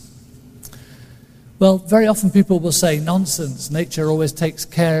us. Well, very often people will say, nonsense, nature always takes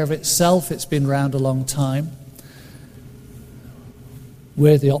care of itself, it's been around a long time.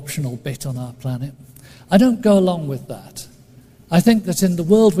 We're the optional bit on our planet. I don't go along with that. I think that in the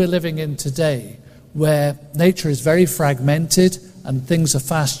world we're living in today, where nature is very fragmented and things are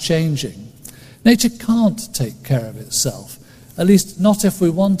fast changing, nature can't take care of itself, at least not if we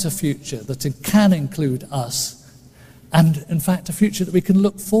want a future that it can include us, and in fact a future that we can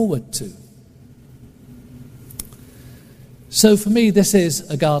look forward to. So for me, this is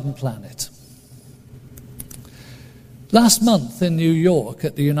a garden planet. Last month in New York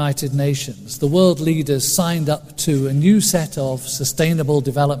at the United Nations, the world leaders signed up to a new set of Sustainable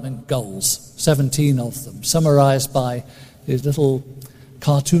Development Goals, 17 of them, summarized by these little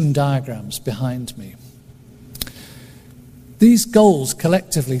cartoon diagrams behind me. These goals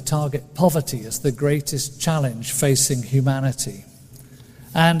collectively target poverty as the greatest challenge facing humanity.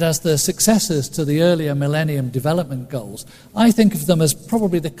 And as the successors to the earlier Millennium Development Goals, I think of them as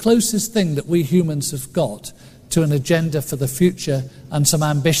probably the closest thing that we humans have got to an agenda for the future and some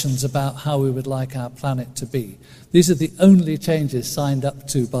ambitions about how we would like our planet to be. These are the only changes signed up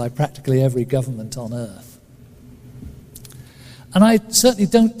to by practically every government on Earth. And I certainly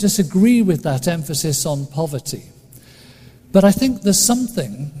don't disagree with that emphasis on poverty. But I think there's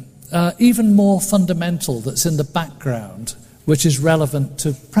something even more fundamental that's in the background which is relevant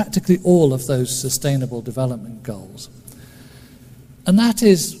to practically all of those Sustainable Development Goals. And that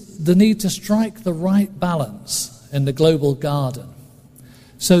is the need to strike the right balance in the global garden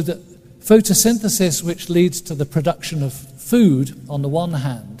so that photosynthesis, which leads to the production of food on the one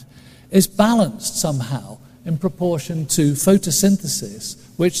hand, is balanced somehow in proportion to photosynthesis,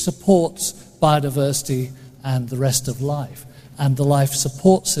 which supports biodiversity and the rest of life, and the life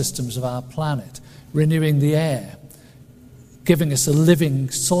support systems of our planet, renewing the air, giving us a living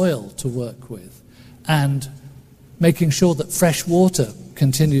soil to work with, and making sure that fresh water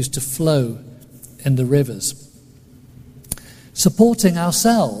continues to flow in the rivers. Supporting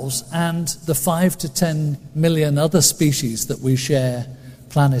ourselves and the 5 to 10 million other species that we share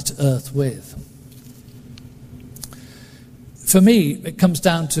planet Earth with. For me, it comes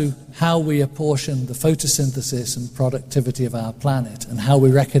down to how we apportion the photosynthesis and productivity of our planet and how we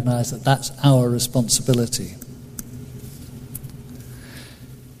recognize that that's our responsibility.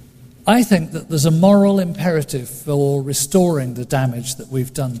 I think that there's a moral imperative for restoring the damage that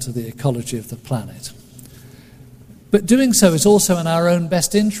we've done to the ecology of the planet. But doing so is also in our own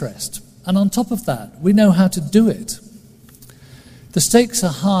best interest. And on top of that, we know how to do it. The stakes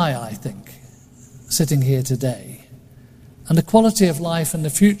are high, I think, sitting here today. And the quality of life in the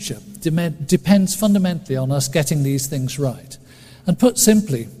future depends fundamentally on us getting these things right. And put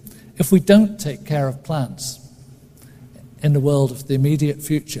simply, if we don't take care of plants in the world of the immediate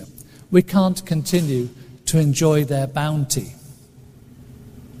future, we can't continue to enjoy their bounty,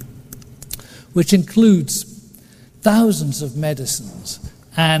 which includes thousands of medicines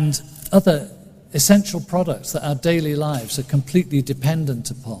and other essential products that our daily lives are completely dependent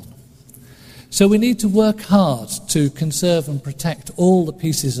upon. So we need to work hard to conserve and protect all the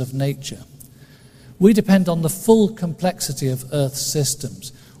pieces of nature. We depend on the full complexity of Earth's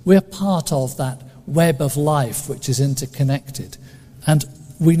systems. We're part of that web of life which is interconnected, and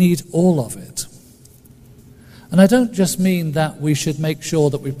we need all of it. And I don't just mean that we should make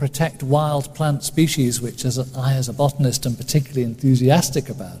sure that we protect wild plant species, which I as a botanist am particularly enthusiastic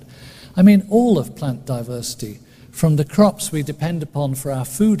about. I mean all of plant diversity, from the crops we depend upon for our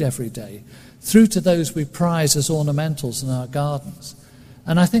food every day, through to those we prize as ornamentals in our gardens.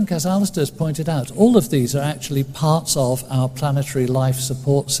 And I think, as Alistair's pointed out, all of these are actually parts of our planetary life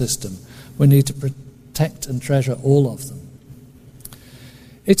support system. We need to protect and treasure all of them.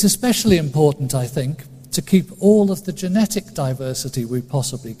 It's especially important, I think, to keep all of the genetic diversity we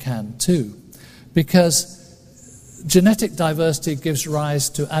possibly can too, because genetic diversity gives rise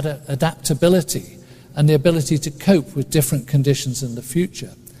to adaptability and the ability to cope with different conditions in the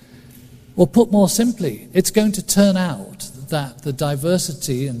future. Or put more simply, it's going to turn out that the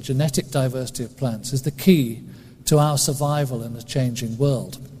diversity and genetic diversity of plants is the key to our survival in a changing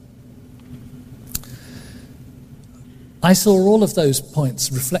world. I saw all of those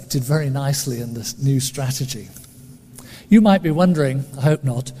points reflected very nicely in this new strategy. You might be wondering, I hope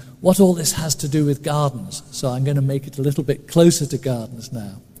not, what all this has to do with gardens, so I'm going to make it a little bit closer to gardens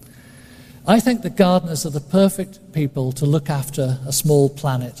now. I think that gardeners are the perfect people to look after a small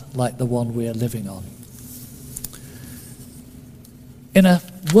planet like the one we are living on. In a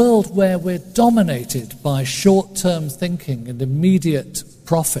world where we're dominated by short-term thinking and immediate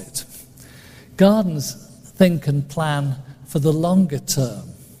profit, gardens think and plan for the longer term,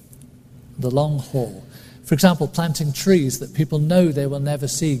 the long haul. For example, planting trees that people know they will never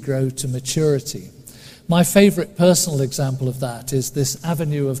see grow to maturity. My favourite personal example of that is this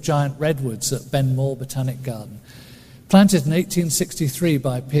avenue of giant redwoods at Ben Moor Botanic Garden, planted in 1863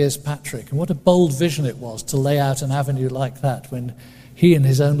 by Piers Patrick. And what a bold vision it was to lay out an avenue like that when he in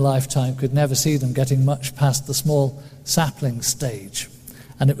his own lifetime could never see them getting much past the small sapling stage.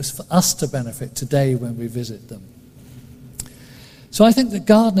 And it was for us to benefit today when we visit them. So I think that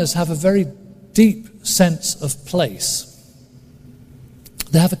gardeners have a very deep sense of place.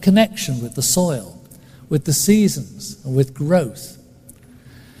 They have a connection with the soil, with the seasons, and with growth.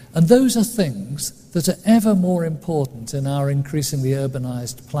 And those are things that are ever more important in our increasingly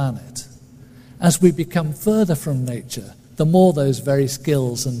urbanized planet. As we become further from nature, the more those very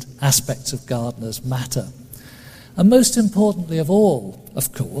skills and aspects of gardeners matter. And most importantly of all,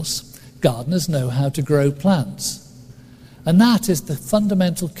 of course, gardeners know how to grow plants. And that is the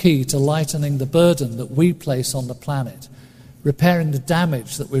fundamental key to lightening the burden that we place on the planet, repairing the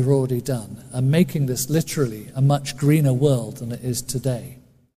damage that we've already done, and making this literally a much greener world than it is today.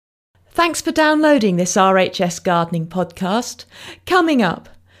 Thanks for downloading this RHS Gardening podcast. Coming up,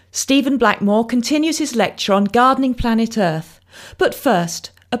 Stephen Blackmore continues his lecture on gardening planet Earth. But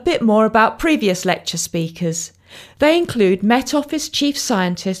first, a bit more about previous lecture speakers. They include Met Office Chief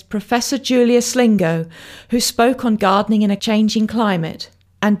Scientist Professor Julia Slingo, who spoke on gardening in a changing climate,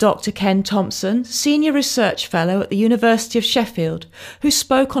 and Dr. Ken Thompson, Senior Research Fellow at the University of Sheffield, who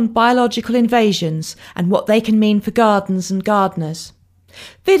spoke on biological invasions and what they can mean for gardens and gardeners.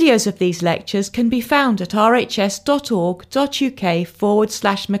 Videos of these lectures can be found at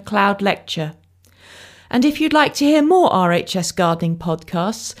rhs.org.uk/MacLeod Lecture. And if you'd like to hear more RHS Gardening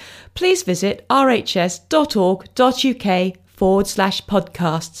podcasts, please visit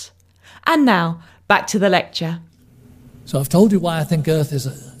rhs.org.uk/podcasts. And now, back to the lecture. So I've told you why I think Earth is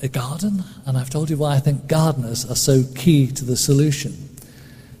a garden, and I've told you why I think gardeners are so key to the solution.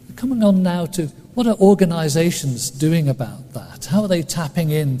 Coming on now to what are organisations doing about that? How are they tapping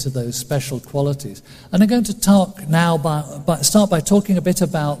into those special qualities? And I'm going to talk now start by talking a bit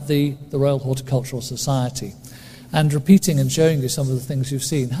about the Royal Horticultural Society and repeating and showing you some of the things you've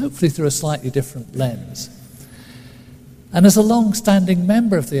seen, hopefully through a slightly different lens. And as a long-standing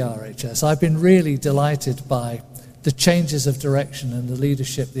member of the RHS, I've been really delighted by the changes of direction and the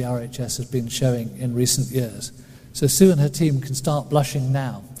leadership the RHS has been showing in recent years. So Sue and her team can start blushing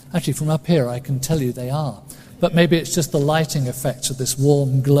now. Actually, from up here, I can tell you they are. But maybe it's just the lighting effects of this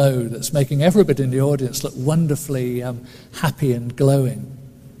warm glow that's making everybody in the audience look wonderfully happy and glowing.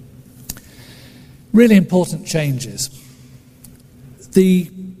 Really important changes. The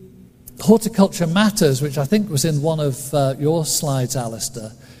Horticulture Matters, which I think was in one of your slides,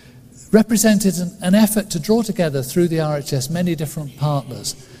 Alistair, represented an effort to draw together through the RHS many different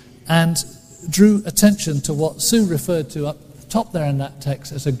partners and drew attention to what Sue referred to up top there in that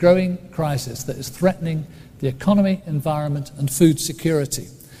text as a growing crisis that is threatening the economy, environment and food security.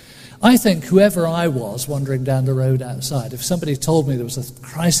 I think whoever I was wandering down the road outside, if somebody told me there was a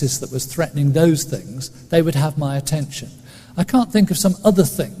crisis that was threatening those things, they would have my attention. I can't think of some other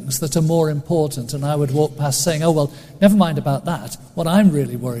things that are more important, and I would walk past saying, oh, well, never mind about that. What I'm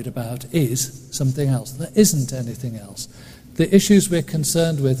really worried about is something else. There isn't anything else. The issues we're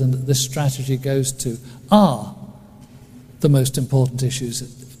concerned with and that this strategy goes to are the most important issues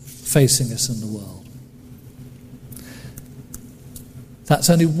facing us in the world. That's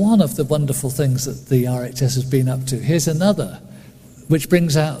only one of the wonderful things that the RHS has been up to. Here's another, which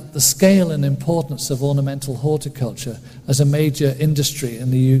brings out the scale and importance of ornamental horticulture as a major industry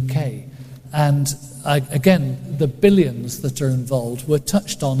in the UK. And again, the billions that are involved were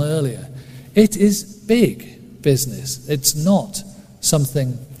touched on earlier. It is big business. It's not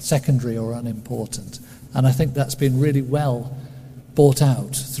something secondary or unimportant. And I think that's been really well brought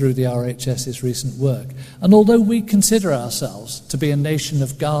out through the RHS's recent work. And although we consider ourselves to be a nation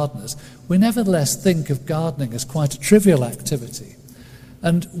of gardeners, we nevertheless think of gardening as quite a trivial activity.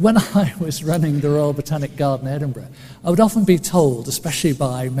 And when I was running the Royal Botanic Garden, Edinburgh, I would often be told, especially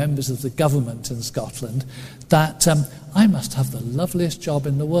by members of the government in Scotland, that I must have the loveliest job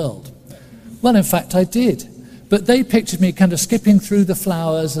in the world. Well, in fact, I did. But they pictured me kind of skipping through the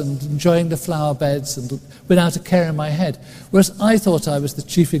flowers and enjoying the flower beds and without a care in my head, whereas I thought I was the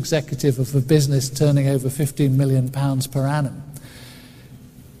chief executive of a business turning over £15 million per annum.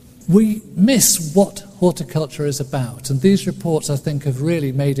 We miss what horticulture is about, and these reports, I think, have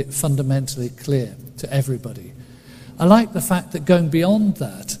really made it fundamentally clear to everybody. I like the fact that going beyond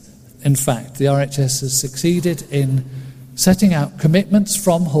that, in fact, the RHS has succeeded in setting out commitments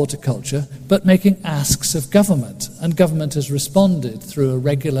from horticulture, but making asks of government, and government has responded through a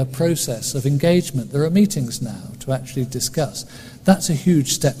regular process of engagement. There are meetings now to actually discuss. That's a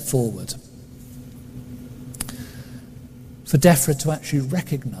huge step forward. For DEFRA to actually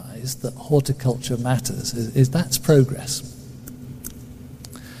recognise that horticulture matters, that's progress.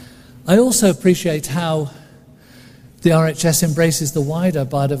 I also appreciate how the RHS embraces the wider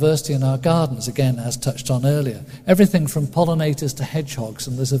biodiversity in our gardens, again, as touched on earlier. Everything from pollinators to hedgehogs,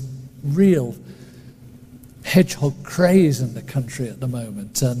 and there's a real hedgehog craze in the country at the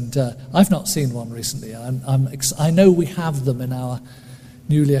moment, and I've not seen one recently. I know we have them in our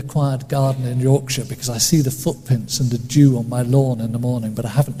newly acquired garden in Yorkshire because I see the footprints and the dew on my lawn in the morning, but I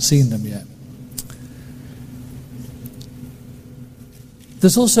haven't seen them yet.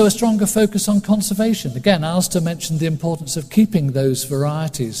 There's also a stronger focus on conservation. Again, Alistair mentioned the importance of keeping those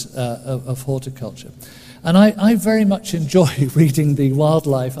varieties of horticulture. And I very much enjoy reading the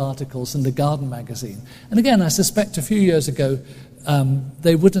wildlife articles in the Garden magazine. And again, I suspect a few years ago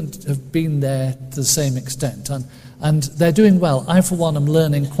they wouldn't have been there to the same extent. And they're doing well. I, for one, am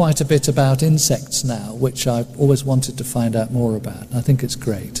learning quite a bit about insects now, which I've always wanted to find out more about. And I think it's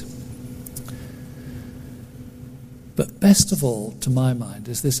great. But best of all, to my mind,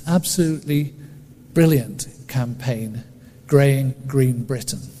 is this absolutely brilliant campaign, Greying Green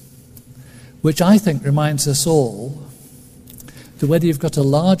Britain, which I think reminds us all that whether you've got a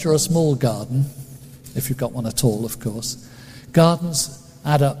large or a small garden, if you've got one at all, of course, gardens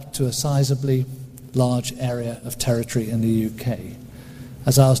add up to a sizably large area of territory in the UK.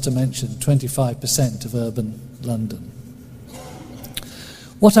 As Alistair mentioned, 25% of urban London.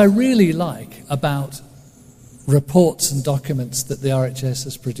 What I really like about reports and documents that the RHS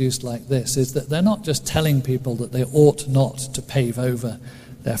has produced like this is that they're not just telling people that they ought not to pave over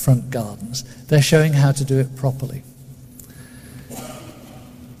their front gardens. They're showing how to do it properly.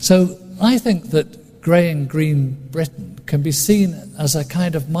 So I think that Greying Green Britain can be seen as a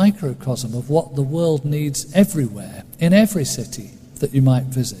kind of microcosm of what the world needs everywhere, in every city that you might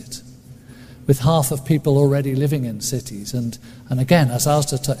visit, with half of people already living in cities. And again, as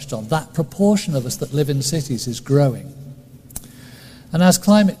Alistair touched on, that proportion of us that live in cities is growing. And as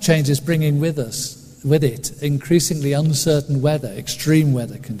climate change is bringing with it increasingly uncertain weather, extreme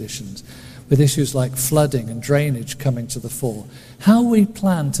weather conditions, with issues like flooding and drainage coming to the fore, how we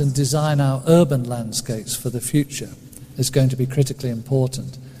plant and design our urban landscapes for the future is going to be critically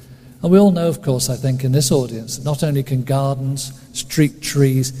important. And we all know, of course, I think, in this audience, that not only can gardens, street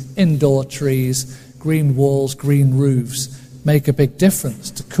trees, indoor trees, green walls, green roofs make a big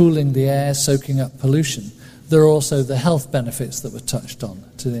difference to cooling the air, soaking up pollution, there are also the health benefits that were touched on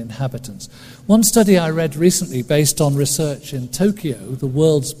to the inhabitants. One study I read recently, based on research in Tokyo, the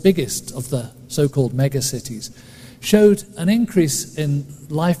world's biggest of the so-called megacities, showed an increase in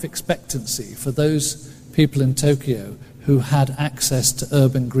life expectancy for those people in Tokyo who had access to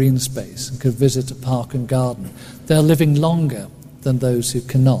urban green space and could visit a park and garden. They're living longer than those who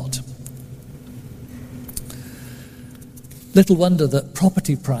cannot. Little wonder that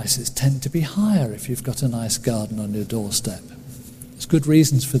property prices tend to be higher if you've got a nice garden on your doorstep. There's good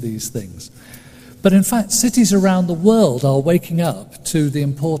reasons for these things. But in fact, cities around the world are waking up to the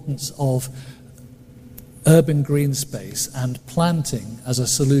importance of urban green space and planting as a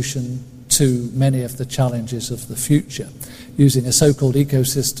solution to many of the challenges of the future, using a so-called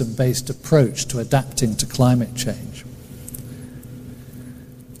ecosystem-based approach to adapting to climate change.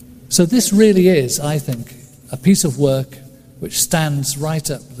 So this really is, I think, a piece of work which stands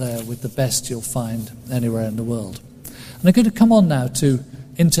right up there with the best you'll find anywhere in the world. And I'm going to come on now to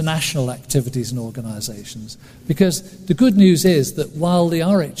international activities and organisations, because the good news is that while the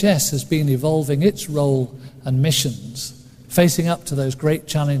RHS has been evolving its role and missions, facing up to those great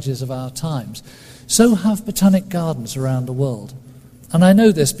challenges of our times, so have botanic gardens around the world. And I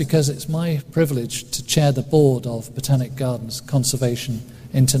know this because it's my privilege to chair the board of Botanic Gardens Conservation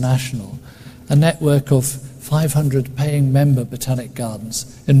International, a network of 500 paying member botanic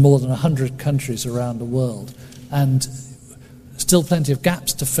gardens in more than 100 countries around the world. And still plenty of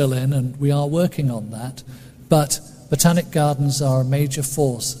gaps to fill in, and we are working on that, but botanic gardens are a major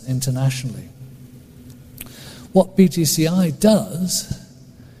force internationally. What BGCI does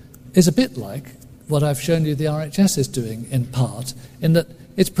is a bit like what I've shown you the RHS is doing in part, in that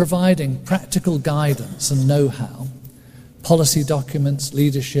it's providing practical guidance and know-how, policy documents,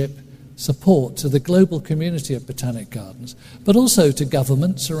 leadership, support to the global community of botanic gardens, but also to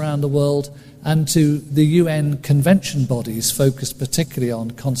governments around the world and to the UN convention bodies focused particularly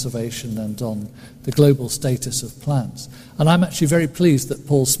on conservation and on the global status of plants. And I'm actually very pleased that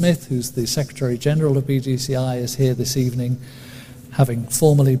Paul Smith, who's the Secretary General of BGCI, is here this evening, having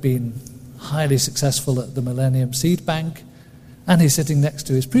formerly been highly successful at the Millennium Seed Bank, and he's sitting next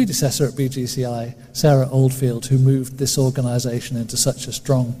to his predecessor at BGCI, Sarah Oldfield, who moved this organisation into such a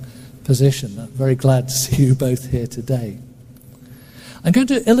strong position. I'm very glad to see you both here today. I'm going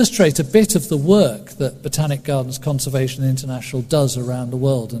to illustrate a bit of the work that Botanic Gardens Conservation International does around the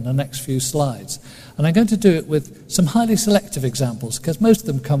world in the next few slides. And I'm going to do it with some highly selective examples, because most of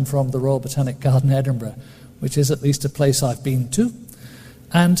them come from the Royal Botanic Garden, Edinburgh, which is at least a place I've been to.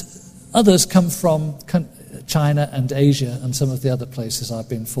 And others come from China and Asia and some of the other places I've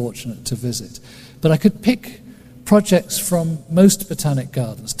been fortunate to visit. But I could pick projects from most botanic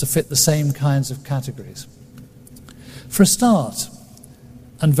gardens to fit the same kinds of categories. For a start,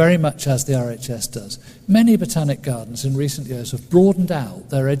 and very much as the RHS does, many botanic gardens in recent years have broadened out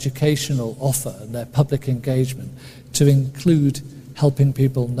their educational offer and their public engagement to include helping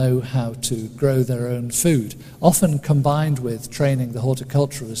people know how to grow their own food, often combined with training the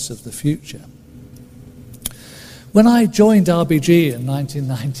horticulturalists of the future. When I joined RBG in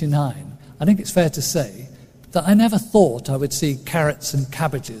 1999, I think it's fair to say that I never thought I would see carrots and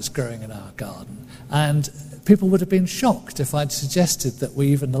cabbages growing in our garden, and people would have been shocked if I'd suggested that we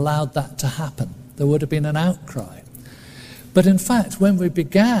even allowed that to happen. There would have been an outcry. But in fact, when we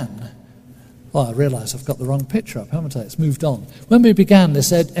began, I realise I've got the wrong picture up, haven't I? It's moved on. When we began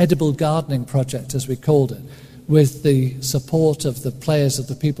this edible gardening project, as we called it, with the support of the players of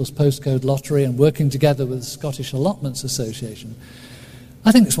the People's Postcode Lottery and working together with the Scottish Allotments Association,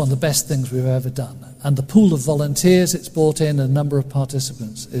 I think it's one of the best things we've ever done. And the pool of volunteers it's brought in, and a number of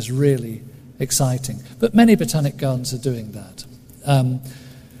participants, is really exciting. But many botanic gardens are doing that.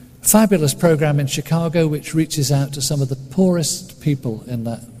 Fabulous program in Chicago which reaches out to some of the poorest people in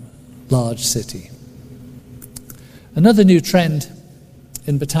that large city. Another new trend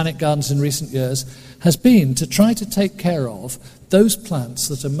in botanic gardens in recent years has been to try to take care of those plants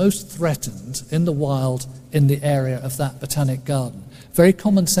that are most threatened in the wild in the area of that botanic garden. Very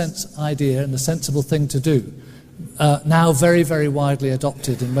common sense idea and a sensible thing to do. Now very, very widely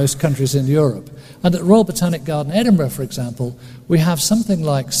adopted in most countries in Europe. And at Royal Botanic Garden, Edinburgh, for example, we have something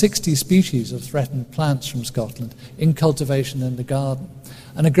like 60 species of threatened plants from Scotland in cultivation in the garden.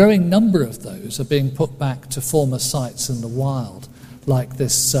 And a growing number of those are being put back to former sites in the wild, like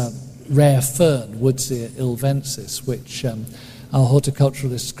this rare fern, Woodsia ilvensis, which our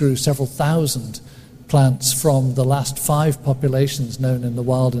horticulturalists grew several thousand plants from the last 5 populations known in the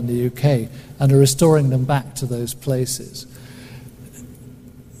wild in the UK and are restoring them back to those places.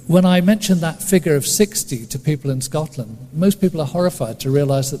 When I mentioned that figure of 60 to people in Scotland, most people are horrified to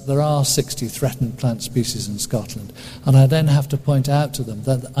realise that there are 60 threatened plant species in Scotland. And I then have to point out to them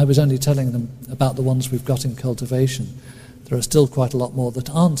that I was only telling them about the ones we've got in cultivation. There are still quite a lot more that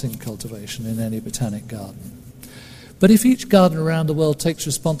aren't in cultivation in any botanic garden. But if each garden around the world takes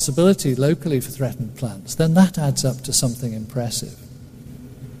responsibility locally for threatened plants, then that adds up to something impressive.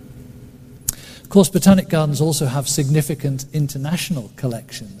 Of course, botanic gardens also have significant international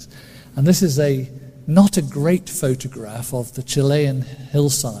collections, and this is not a great photograph of the Chilean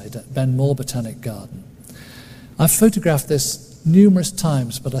hillside at Ben More Botanic Garden. I've photographed this numerous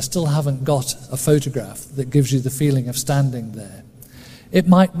times, but I still haven't got a photograph that gives you the feeling of standing there. It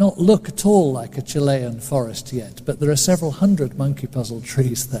might not look at all like a Chilean forest yet, but there are several hundred monkey puzzle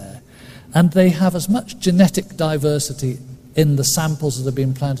trees there, and they have as much genetic diversity in the samples that have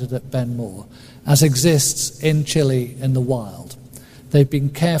been planted at Benmore as exists in Chile in the wild. They've been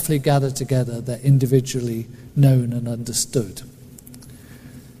carefully gathered together, they're individually known and understood.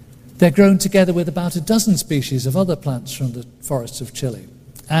 They're grown together with about a dozen species of other plants from the forests of Chile,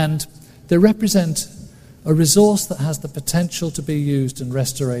 and they represent a resource that has the potential to be used in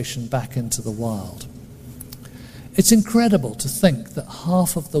restoration back into the wild. It's incredible to think that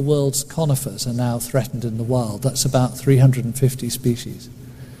half of the world's conifers are now threatened in the wild. That's about 350 species.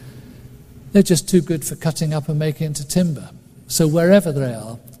 They're just too good for cutting up and making into timber. So wherever they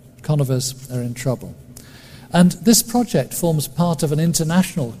are, conifers are in trouble. And this project forms part of an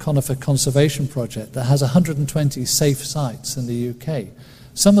international conifer conservation project that has 120 safe sites in the UK,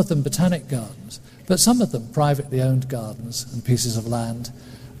 some of them botanic gardens, but some of them privately owned gardens and pieces of land.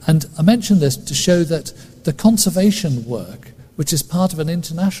 And I mention this to show that the conservation work, which is part of an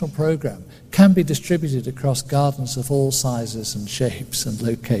international program, can be distributed across gardens of all sizes and shapes and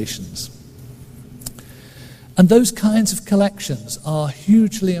locations. And those kinds of collections are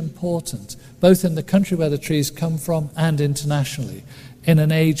hugely important, both in the country where the trees come from and internationally, in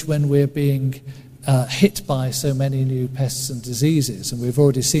an age when we're being hit by so many new pests and diseases. And we've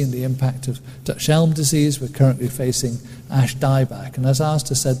already seen the impact of Dutch elm disease. We're currently facing ash dieback. And as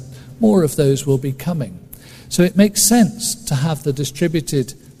Asta said, more of those will be coming. So it makes sense to have the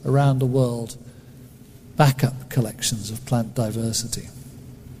distributed around the world backup collections of plant diversity.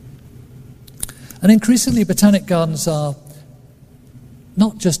 And increasingly botanic gardens are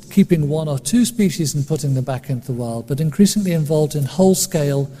not just keeping one or two species and putting them back into the wild, but increasingly involved in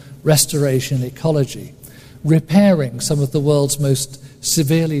whole-scale restoration ecology, repairing some of the world's most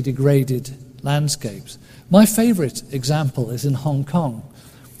severely degraded landscapes. My favourite example is in Hong Kong,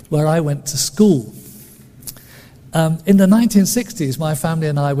 where I went to school. In the 1960s, my family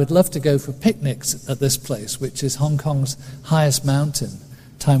and I would love to go for picnics at this place, which is Hong Kong's highest mountain,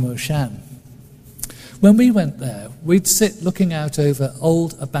 Tai Mo Shan. When we went there, we'd sit looking out over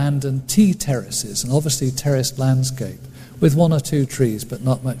old abandoned tea terraces and obviously terraced landscape with one or two trees but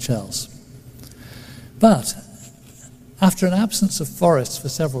not much else. But after an absence of forests for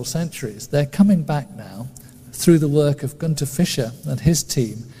several centuries, they're coming back now through the work of Gunther Fischer and his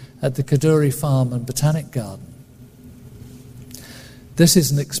team at the Kadoorie Farm and Botanic Garden. This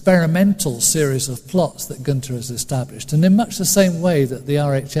is an experimental series of plots that Gunther has established, and in much the same way that the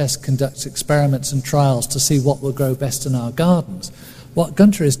RHS conducts experiments and trials to see what will grow best in our gardens, what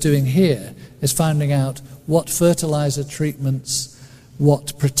Gunther is doing here is finding out what fertilizer treatments,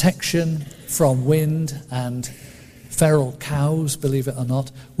 what protection from wind and feral cows, believe it or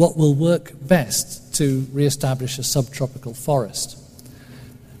not, what will work best to re-establish a subtropical forest.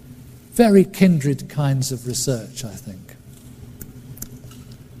 Very kindred kinds of research, I think.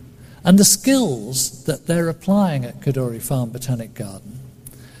 And the skills that they're applying at Kadoorie Farm Botanic Garden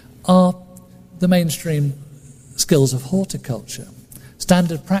are the mainstream skills of horticulture.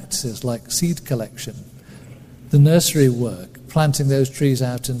 Standard practices like seed collection, the nursery work, planting those trees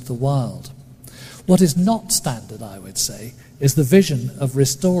out into the wild. What is not standard, I would say, is the vision of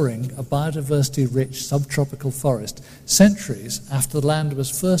restoring a biodiversity-rich subtropical forest centuries after the land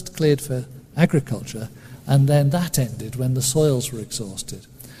was first cleared for agriculture, and then that ended when the soils were exhausted.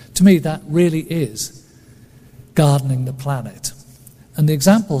 To me, that really is gardening the planet. And the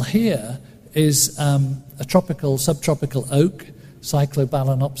example here is a subtropical oak,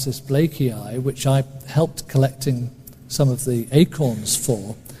 Cyclobalanopsis blakei, which I helped collecting some of the acorns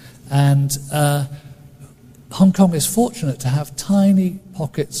for. And Hong Kong is fortunate to have tiny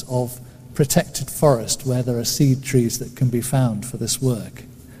pockets of protected forest where there are seed trees that can be found for this work.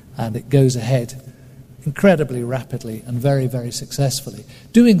 And it goes ahead incredibly rapidly and very, very successfully,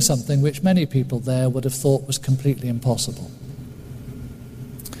 doing something which many people there would have thought was completely impossible.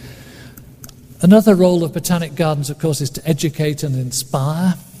 Another role of botanic gardens, of course, is to educate and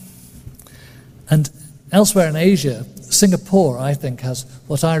inspire. And elsewhere in Asia, Singapore, I think, has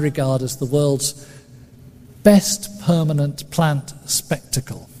what I regard as the world's best permanent plant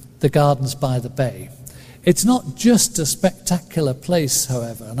spectacle, the Gardens by the Bay. It's not just a spectacular place,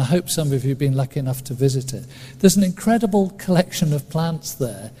 however, and I hope some of you have been lucky enough to visit it. There's an incredible collection of plants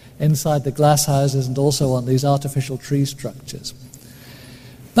there inside the glass houses and also on these artificial tree structures.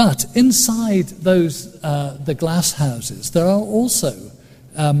 But inside those the glass houses, there are also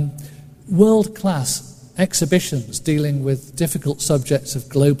world-class exhibitions dealing with difficult subjects of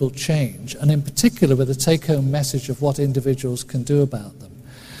global change, and in particular with a take-home message of what individuals can do about them.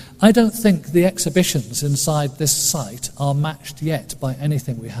 I don't think the exhibitions inside this site are matched yet by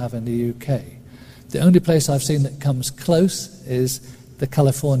anything we have in the UK. The only place I've seen that comes close is the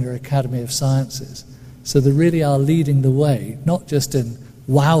California Academy of Sciences. So they really are leading the way, not just in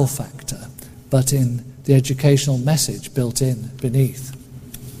wow factor, but in the educational message built in beneath.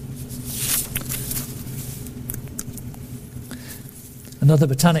 Another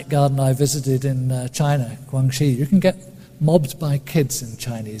botanic garden I visited in China, Guangxi, you can get mobbed by kids in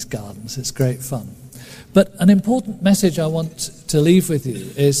Chinese gardens. It's great fun. But an important message I want to leave with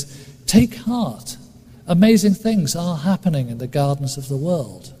you is take heart. Amazing things are happening in the gardens of the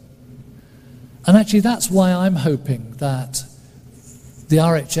world. And actually that's why I'm hoping that the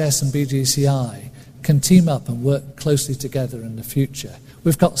RHS and BGCI can team up and work closely together in the future.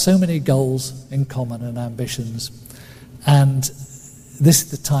 We've got so many goals in common and ambitions, and this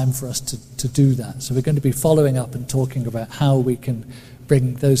is the time for us to do that. So we're going to be following up and talking about how we can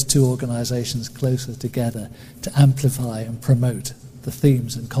bring those two organisations closer together to amplify and promote the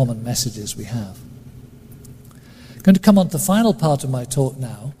themes and common messages we have. I'm going to come on to the final part of my talk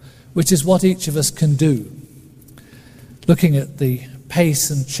now, which is what each of us can do. Looking at the pace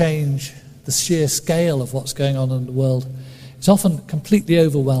and change, the sheer scale of what's going on in the world, it's often completely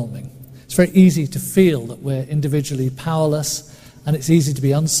overwhelming. It's very easy to feel that we're individually powerless, and it's easy to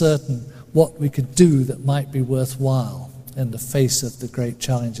be uncertain what we could do that might be worthwhile in the face of the great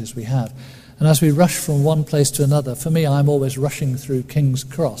challenges we have. And as we rush from one place to another, for me, I'm always rushing through King's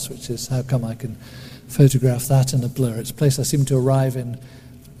Cross, which is how come I can photograph that in a blur. It's a place I seem to arrive in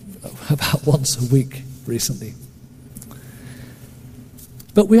about once a week recently.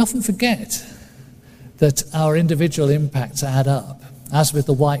 But we often forget that our individual impacts add up. As with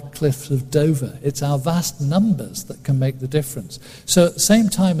the White Cliffs of Dover, it's our vast numbers that can make the difference. So at the same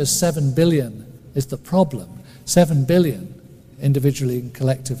time as 7 billion is the problem, 7 billion individually and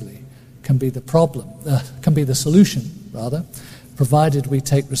collectively can be the problem, can be the solution, rather, provided we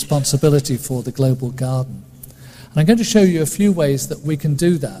take responsibility for the global garden. And I'm going to show you a few ways that we can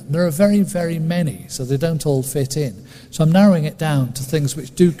do that. And there are very, very many, so they don't all fit in. So I'm narrowing it down to things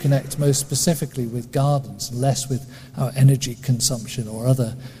which do connect most specifically with gardens and less with our energy consumption or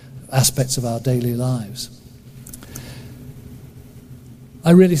other aspects of our daily lives.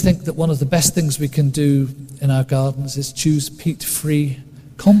 I really think that one of the best things we can do in our gardens is choose peat-free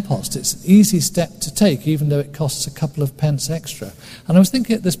compost. It's an easy step to take, even though it costs a couple of pence extra. And I was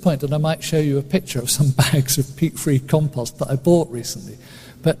thinking at this point that I might show you a picture of some bags of peat-free compost that I bought recently.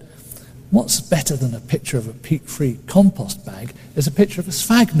 But what's better than a picture of a peat-free compost bag is a picture of a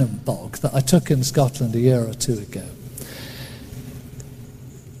sphagnum bog that I took in Scotland a year or two ago.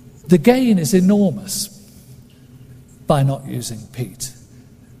 The gain is enormous by not using peat.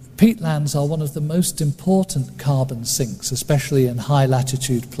 Peatlands are one of the most important carbon sinks, especially in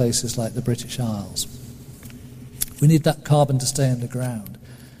high-latitude places like the British Isles. We need that carbon to stay in the ground.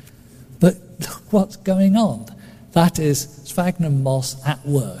 But look what's going on. That is sphagnum moss at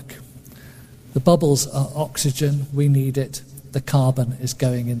work. The bubbles are oxygen, we need it. The carbon is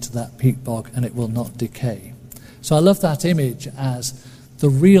going into that peat bog and it will not decay. So I love that image as the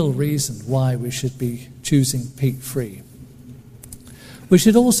real reason why we should be choosing peat-free. We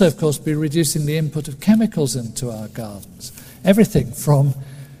should also, of course, be reducing the input of chemicals into our gardens. Everything from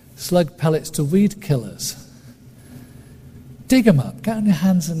slug pellets to weed killers. Dig them up, get on your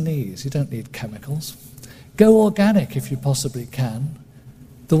hands and knees, you don't need chemicals. Go organic if you possibly can.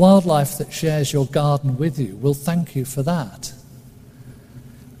 The wildlife that shares your garden with you will thank you for that.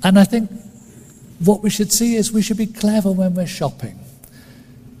 And I think what we should see is we should be clever when we're shopping.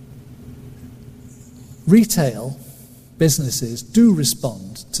 Retail businesses do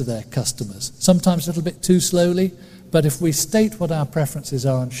respond to their customers, sometimes a little bit too slowly, but if we state what our preferences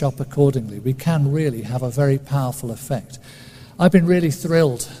are and shop accordingly, we can really have a very powerful effect. I've been really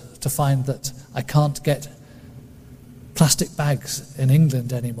thrilled to find that I can't get plastic bags in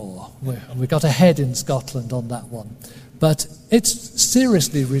England anymore. We got ahead in Scotland on that one. But it's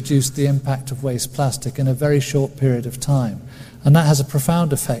seriously reduced the impact of waste plastic in a very short period of time. And that has a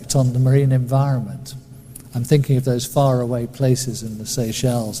profound effect on the marine environment. I'm thinking of those faraway places in the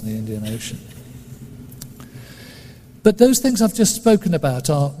Seychelles and the Indian Ocean. But those things I've just spoken about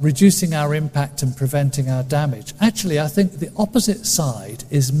are reducing our impact and preventing our damage. Actually, I think the opposite side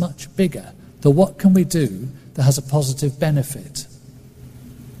is much bigger. The what can we do that has a positive benefit?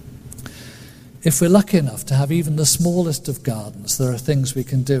 If we're lucky enough to have even the smallest of gardens, there are things we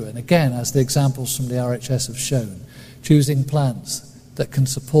can do. And again, as the examples from the RHS have shown, choosing plants that can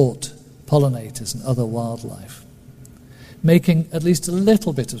support pollinators and other wildlife. Making at least a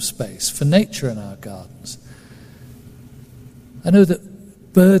little bit of space for nature in our gardens. I know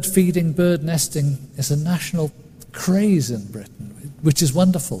that bird feeding, bird nesting is a national craze in Britain, which is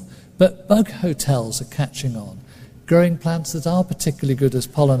wonderful. But bug hotels are catching on, growing plants that are particularly good as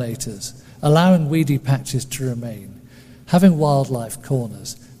pollinators, allowing weedy patches to remain, having wildlife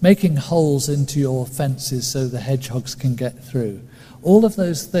corners, making holes into your fences so the hedgehogs can get through. All of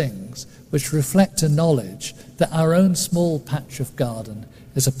those things which reflect a knowledge that our own small patch of garden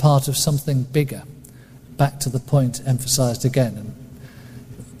is a part of something bigger. Back to the point emphasised again, and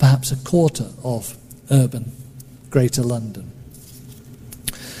perhaps a quarter of urban Greater London.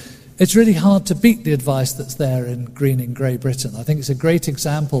 It's really hard to beat the advice that's there in Greening Grey Britain. I think it's a great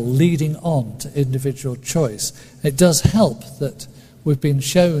example leading on to individual choice. It does help that we've been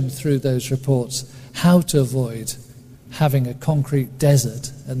shown through those reports how to avoid having a concrete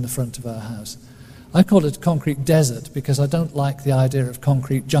desert in the front of our house. I call it a concrete desert because I don't like the idea of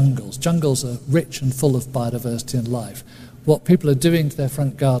concrete jungles. Jungles are rich and full of biodiversity and life. What people are doing to their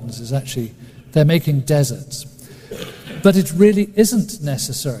front gardens is actually they're making deserts. But it really isn't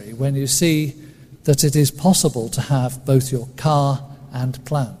necessary when you see that it is possible to have both your car and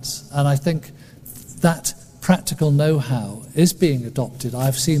plants. And I think that practical know-how is being adopted.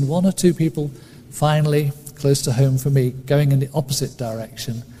 I've seen one or two people finally, close to home for me, going in the opposite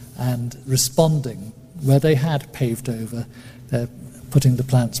direction and responding where they had paved over, they're putting the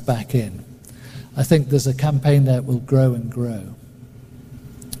plants back in. I think there's a campaign there that will grow and grow.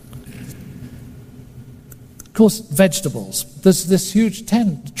 Of course, vegetables. There's this huge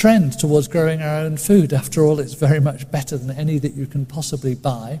trend towards growing our own food. After all, it's very much better than any that you can possibly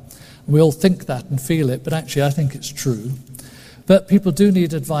buy. We all think that and feel it, but actually I think it's true. But people do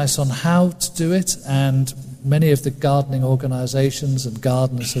need advice on how to do it, and many of the gardening organisations and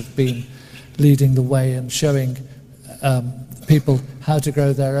gardeners have been leading the way and showing people how to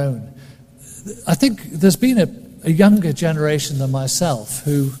grow their own. I think there's been a younger generation than myself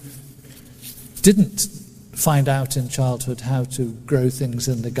who didn't find out in childhood how to grow things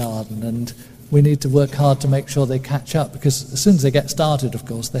in the garden, and we need to work hard to make sure they catch up, because as soon as they get started, of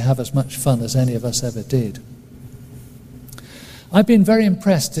course, they have as much fun as any of us ever did. I've been very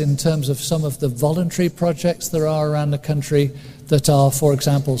impressed in terms of some of the voluntary projects there are around the country that are, for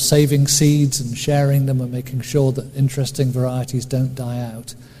example, saving seeds and sharing them and making sure that interesting varieties don't die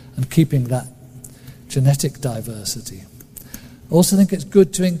out and keeping that genetic diversity. I also think it's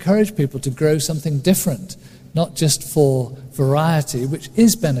good to encourage people to grow something different, not just for variety, which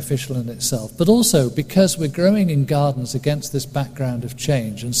is beneficial in itself, but also because we're growing in gardens against this background of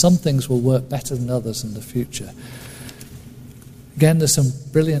change, and some things will work better than others in the future. Again, there's some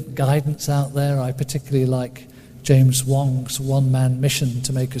brilliant guidance out there. I particularly like James Wong's one-man mission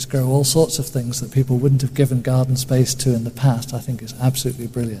to make us grow all sorts of things that people wouldn't have given garden space to in the past. I think it's absolutely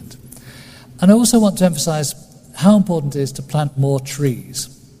brilliant. And I also want to emphasise how important it is to plant more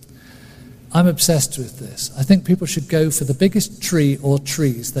trees. I'm obsessed with this. I think people should go for the biggest tree or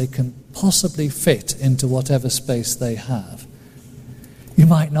trees they can possibly fit into whatever space they have. You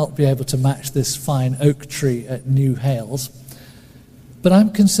might not be able to match this fine oak tree at New Hales, but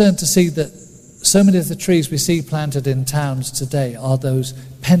I'm concerned to see that so many of the trees we see planted in towns today are those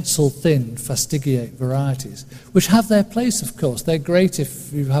pencil-thin fastigiate varieties, which have their place, of course. They're great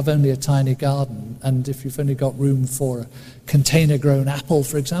if you have only a tiny garden, and if you've only got room for a container-grown apple,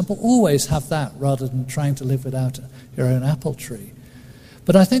 for example, always have that rather than trying to live without your own apple tree.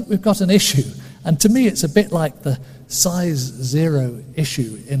 But I think we've got an issue, and to me it's a bit like the size zero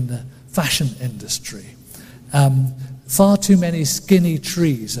issue in the fashion industry. Far too many skinny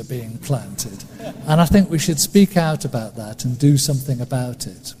trees are being planted, and I think we should speak out about that and do something about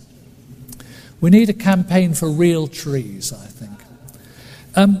it. We need a campaign for real trees, I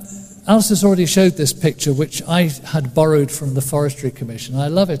think. Alice has already showed this picture, which I had borrowed from the Forestry Commission. I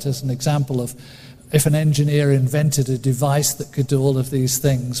love it as an example of if an engineer invented a device that could do all of these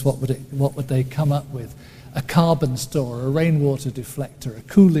things, what would they come up with? A carbon store, a rainwater deflector, a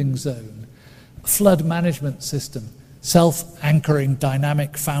cooling zone, a flood management system, self-anchoring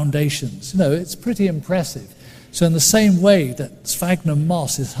dynamic foundations. You know, it's pretty impressive. So in the same way that sphagnum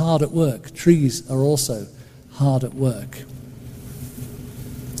moss is hard at work, trees are also hard at work.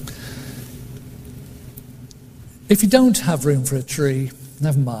 If you don't have room for a tree,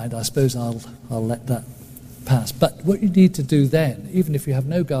 never mind, I suppose I'll let that pass. But what you need to do then, even if you have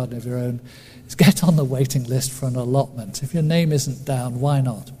no garden of your own, is get on the waiting list for an allotment. If your name isn't down, why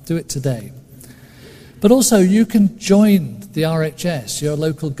not? Do it today. But also, you can join the RHS, your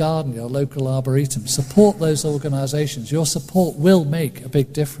local garden, your local arboretum. Support those organisations. Your support will make a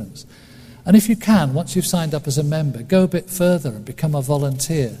big difference. And if you can, once you've signed up as a member, go a bit further and become a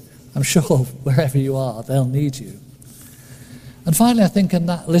volunteer. I'm sure wherever you are, they'll need you. And finally, I think in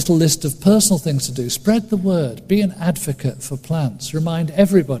that little list of personal things to do, spread the word, be an advocate for plants, remind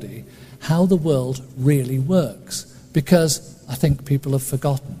everybody how the world really works, because I think people have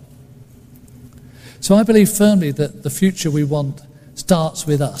forgotten. So I believe firmly that the future we want starts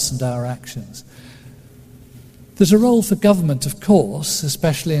with us and our actions. There's a role for government, of course,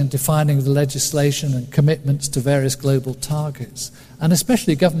 especially in defining the legislation and commitments to various global targets. And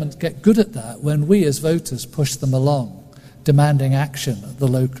especially governments get good at that when we as voters push them along, demanding action at the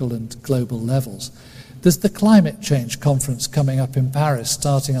local and global levels. There's the climate change conference coming up in Paris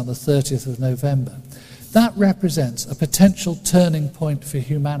starting on the 30th of November. That represents a potential turning point for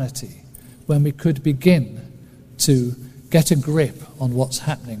humanity when we could begin to get a grip on what's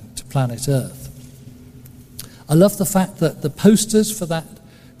happening to planet Earth. I love the fact that the posters for that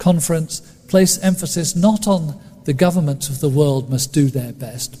conference place emphasis not on the governments of the world must do their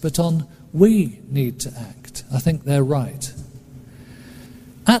best, but on we need to act. I think they're right.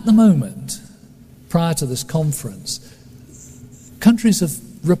 At the moment, prior to this conference, countries have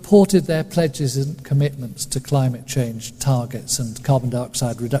reported their pledges and commitments to climate change targets and carbon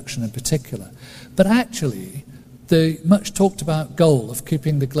dioxide reduction in particular. But actually, the much talked about goal of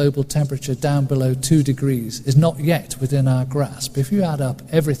keeping the global temperature down below 2 degrees is not yet within our grasp. If you add up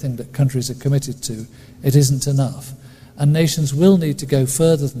everything that countries are committed to, it isn't enough. And nations will need to go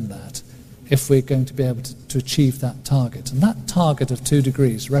further than that if we're going to be able to achieve that target. And that target of 2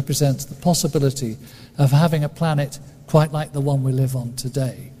 degrees represents the possibility of having a planet quite like the one we live on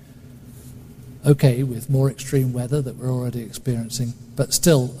today. Okay, with more extreme weather that we're already experiencing, but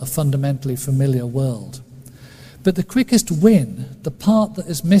still a fundamentally familiar world. But the quickest win, the part that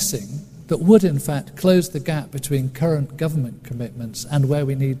is missing, that would in fact close the gap between current government commitments and where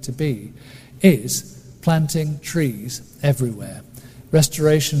we need to be, is planting trees everywhere.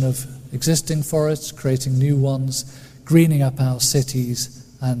 Restoration of existing forests, creating new ones, greening up our cities,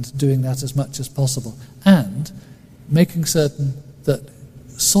 and doing that as much as possible. And making certain that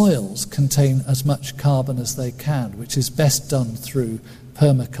soils contain as much carbon as they can, which is best done through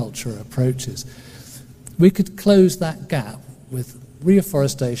permaculture approaches. We could close that gap with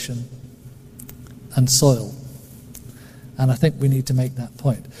reforestation and soil. And I think we need to make that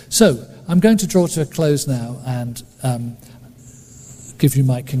point. So I'm going to draw to a close now and give you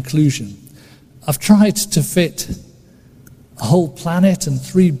my conclusion. I've tried to fit a whole planet and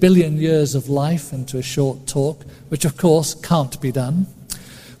 3 billion years of life into a short talk, which of course can't be done.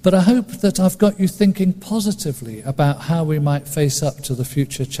 But I hope that I've got you thinking positively about how we might face up to the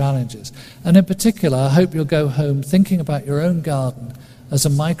future challenges. And in particular, I hope you'll go home thinking about your own garden as a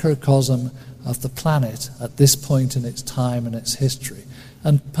microcosm of the planet at this point in its time and its history,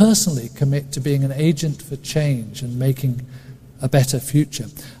 and personally commit to being an agent for change and making a better future.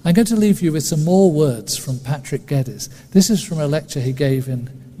 I'm going to leave you with some more words from Patrick Geddes. This is from a lecture he gave in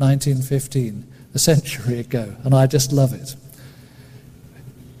 1915, a century ago, and I just love it.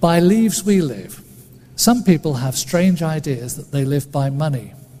 By leaves we live. Some people have strange ideas that they live by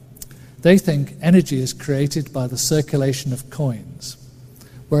money. They think energy is created by the circulation of coins,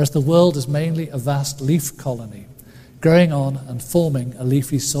 whereas the world is mainly a vast leaf colony, growing on and forming a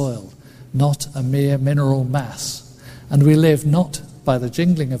leafy soil, not a mere mineral mass. And we live not by the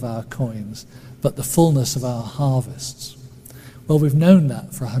jingling of our coins, but the fullness of our harvests. Well, we've known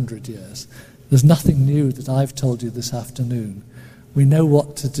that for 100 years. There's nothing new that I've told you this afternoon. We know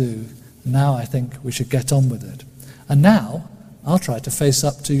what to do. Now I think we should get on with it. And now I'll try to face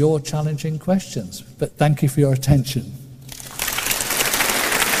up to your challenging questions. But thank you for your attention.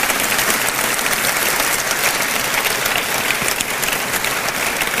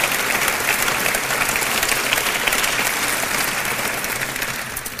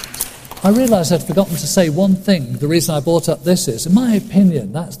 I realised I'd forgotten to say one thing. The reason I brought up this is, in my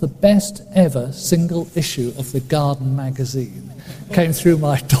opinion, that's the best ever single issue of the Garden magazine. Came through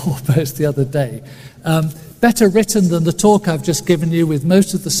my doorpost the other day. Better written than the talk I've just given you, with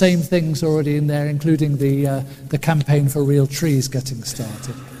most of the same things already in there, including the campaign for real trees getting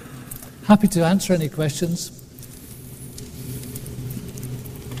started. Happy to answer any questions.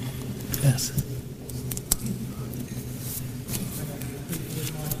 Yes.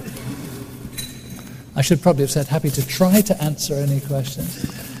 I should probably have said happy to try to answer any questions.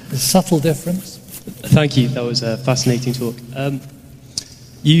 There's a subtle difference. Thank you. That was a fascinating talk.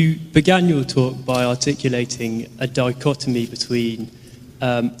 You began your talk by articulating a dichotomy between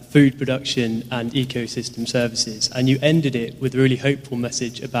food production and ecosystem services, and you ended it with a really hopeful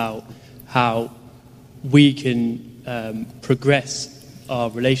message about how we can progress our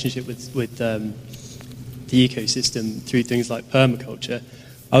relationship with the ecosystem through things like permaculture.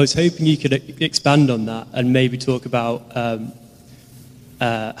 I was hoping you could expand on that and maybe talk about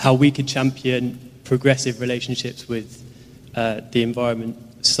how we could champion progressive relationships with the environment,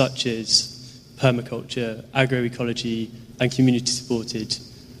 such as permaculture, agroecology, and community-supported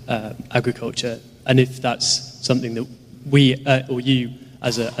agriculture, and if that's something that we or you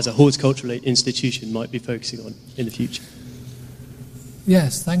as a horticultural institution might be focusing on in the future.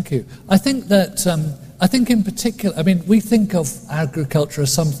 Yes, thank you. I think that, I think in particular, I mean, we think of agriculture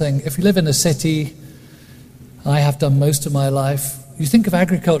as something, if you live in a city, I have done most of my life, you think of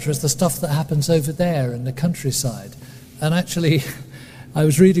agriculture as the stuff that happens over there in the countryside. And actually, I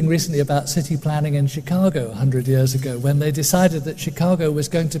was reading recently about city planning in Chicago 100 years ago when they decided that Chicago was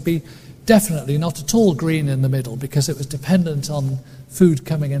going to be definitely not at all green in the middle because it was dependent on food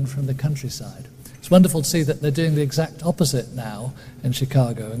coming in from the countryside. It's wonderful to see that they're doing the exact opposite now in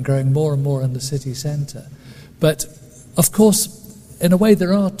Chicago and growing more and more in the city centre. But, of course, in a way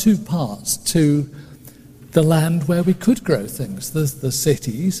there are two parts to the land where we could grow things. There's the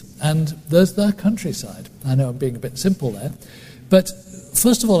cities and there's the countryside. I know I'm being a bit simple there. But,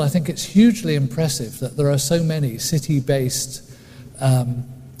 first of all, I think it's hugely impressive that there are so many city-based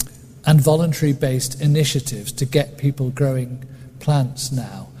and voluntary-based initiatives to get people growing plants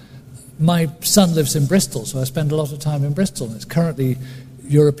now. My son lives in Bristol, so I spend a lot of time in Bristol, and it's currently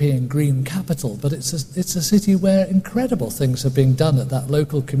European green capital, but it's a city where incredible things are being done at that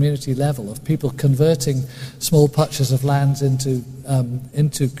local community level of people converting small patches of lands into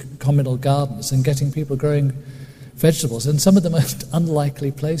communal gardens and getting people growing vegetables in some of the most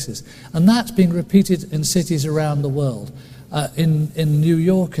unlikely places. And that's being repeated in cities around the world. In New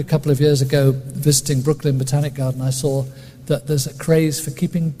York a couple of years ago, visiting Brooklyn Botanic Garden, I saw that there's a craze for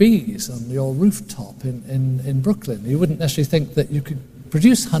keeping bees on your rooftop in Brooklyn. You wouldn't necessarily think that you could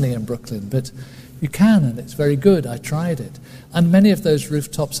produce honey in Brooklyn, but you can, and it's very good. I tried it. And many of those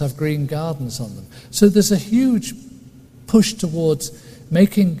rooftops have green gardens on them. So there's a huge push towards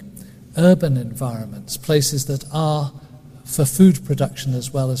making urban environments places that are for food production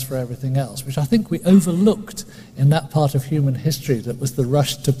as well as for everything else, which I think we overlooked in that part of human history that was the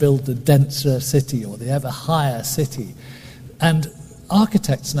rush to build the denser city or the ever higher city. And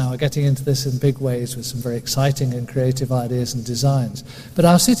architects now are getting into this in big ways with some very exciting and creative ideas and designs. But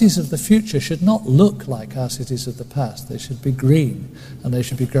our cities of the future should not look like our cities of the past. They should be green and they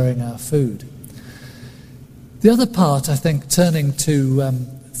should be growing our food. The other part, I think, turning to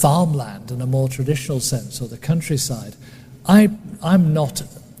farmland in a more traditional sense, or the countryside, I'm not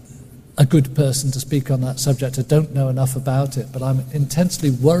a good person to speak on that subject. I don't know enough about it, but I'm intensely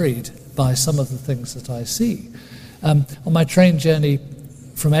worried by some of the things that I see. On my train journey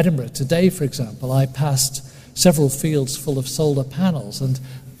from Edinburgh today, for example, I passed several fields full of solar panels, and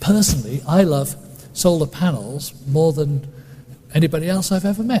personally, I love solar panels more than anybody else I've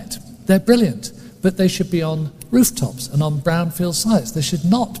ever met. They're brilliant, but they should be on rooftops and on brownfield sites. They should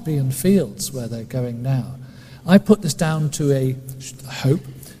not be in fields where they're going now. I put this down to a, I hope,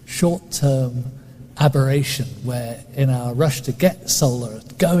 short-term aberration where in our rush to get solar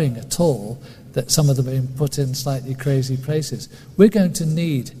going at all, that some of them have been put in slightly crazy places. We're going to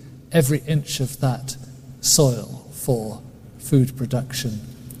need every inch of that soil for food production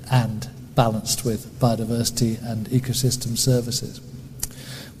and balanced with biodiversity and ecosystem services.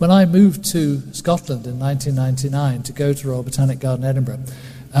 When I moved to Scotland in 1999 to go to Royal Botanic Garden, Edinburgh,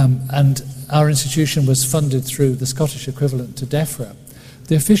 and our institution was funded through the Scottish equivalent to DEFRA,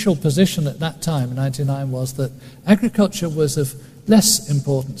 the official position at that time, in 1999, was that agriculture was of less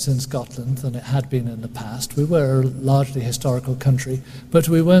importance in Scotland than it had been in the past. We were a largely historical country, but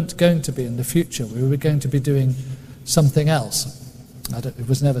we weren't going to be in the future. We were going to be doing something else. It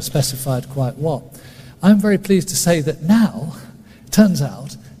was never specified quite what. I'm very pleased to say that now, it turns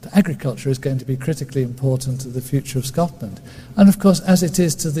out, that agriculture is going to be critically important to the future of Scotland. And of course, as it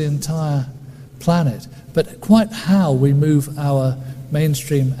is to the entire planet. But quite how we move our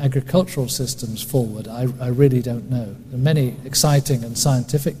mainstream agricultural systems forward, I really don't know. There are many exciting and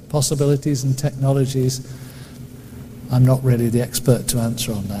scientific possibilities and technologies. I'm not really the expert to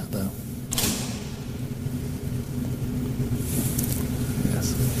answer on that, though.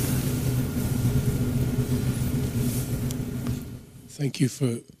 Yes. Thank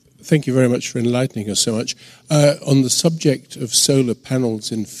you very much for enlightening us so much. On the subject of solar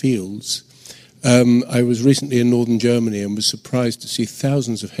panels in fields, I was recently in northern Germany and was surprised to see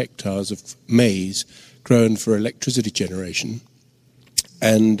thousands of hectares of maize grown for electricity generation.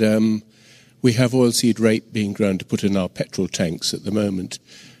 And we have oilseed rape being grown to put in our petrol tanks at the moment.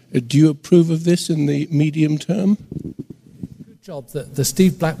 Do you approve of this in the medium term? good job that the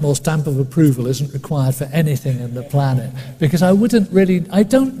Steve Blackmore stamp of approval isn't required for anything in the planet, because I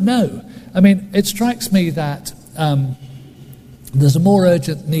don't know. I mean, it strikes me that there's a more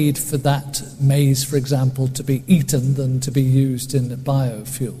urgent need for that maize, for example, to be eaten than to be used in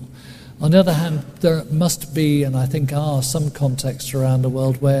biofuel. On the other hand, there must be, and I think are, some contexts around the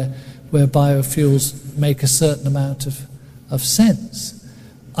world where biofuels make a certain amount of sense.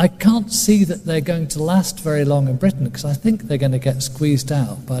 I can't see that they're going to last very long in Britain, because I think they're going to get squeezed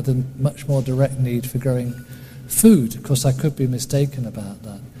out by the much more direct need for growing food. Of course, I could be mistaken about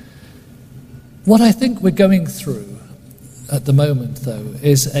that. What I think we're going through at the moment, though,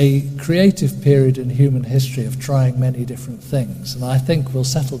 is a creative period in human history of trying many different things. And I think we'll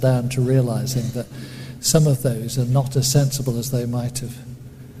settle down to realizing that some of those are not as sensible as they might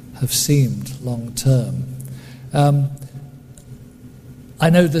have seemed long term. I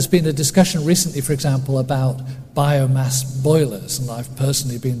know there's been a discussion recently, for example, about biomass boilers, and I've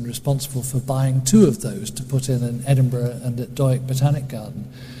personally been responsible for buying 2 of those to put in Edinburgh and at Dowick Botanic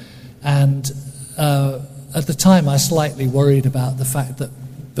Garden. And at the time I slightly worried about the fact that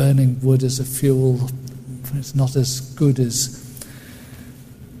burning wood as a fuel is not as good as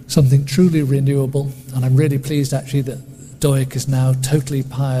something truly renewable, and I'm really pleased actually that Dowick is now totally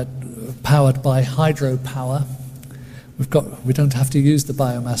powered by hydropower. We don't have to use the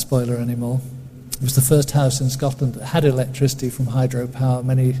biomass boiler anymore. It was the first house in Scotland that had electricity from hydropower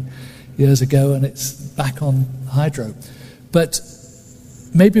many years ago, and it's back on hydro. But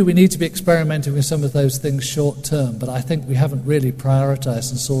maybe we need to be experimenting with some of those things short term, but I think we haven't really prioritised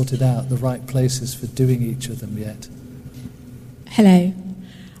and sorted out the right places for doing each of them yet. Hello.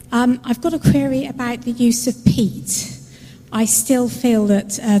 I've got a query about the use of peat. I still feel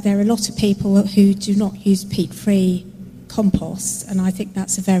that there are a lot of people who do not use peat-free compost, and I think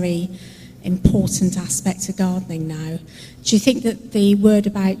that's a very important aspect of gardening now. Do you think that the word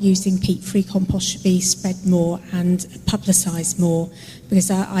about using peat-free compost should be spread more and publicised more? Because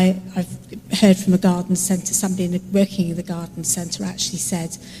I've heard from a garden centre, somebody working in the garden centre actually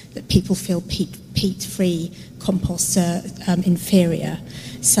said that people feel peat-free composts are inferior.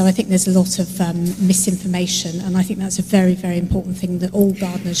 So I think there's a lot of misinformation, and I think that's a very, very important thing that all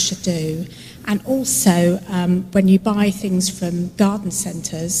gardeners should do. And also, when you buy things from garden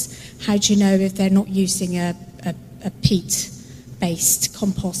centres, how do you know if they're not using a peat-based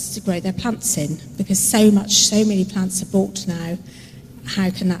compost to grow their plants in? Because so many plants are bought now, how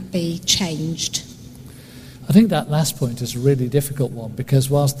can that be changed? I think that last point is a really difficult one, because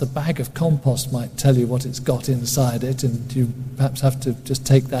whilst the bag of compost might tell you what it's got inside it, and you perhaps have to just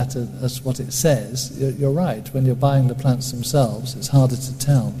take that as what it says, you're right. When you're buying the plants themselves, it's harder to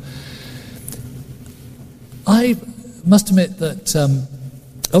tell. I must admit that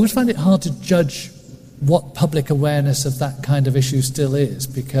I always find it hard to judge what public awareness of that kind of issue still is,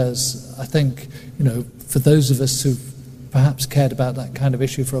 because I think, for those of us who've perhaps cared about that kind of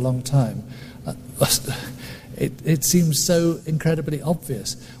issue for a long time, it seems so incredibly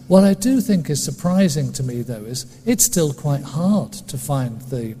obvious. What I do think is surprising to me, though, is it's still quite hard to find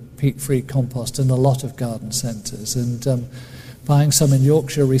the peat-free compost in a lot of garden centres. And buying some in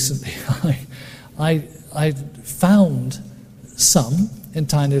Yorkshire recently, I found some in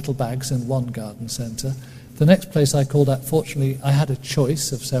tiny little bags in one garden centre. The next place I called at, fortunately, I had a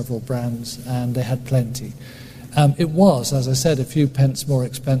choice of several brands, and they had plenty. It was, as I said, a few pence more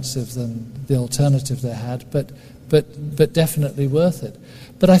expensive than the alternative they had, but definitely worth it.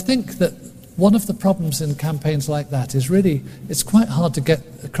 But I think that one of the problems in campaigns like that is really, it's quite hard to get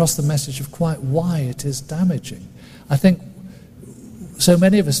across the message of quite why it is damaging. I think so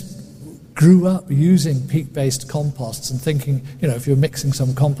many of us grew up using peat-based composts and thinking, if you're mixing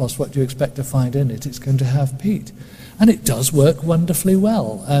some compost, what do you expect to find in it? It's going to have peat. And it does work wonderfully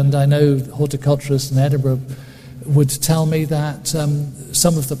well. And I know horticulturists in Edinburgh would tell me that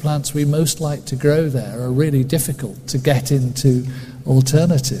some of the plants we most like to grow there are really difficult to get into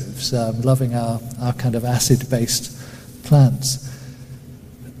alternatives, loving our kind of acid-based plants.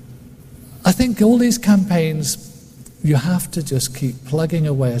 I think all these campaigns, you have to just keep plugging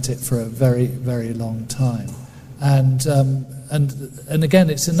away at it for a very, very long time. And again,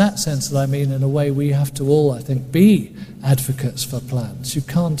 it's in that sense that I mean, in a way, we have to all, I think, be advocates for plants. You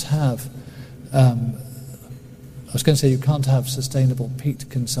can't have, you can't have sustainable peat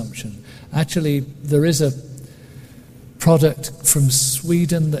consumption. Actually, there is a product from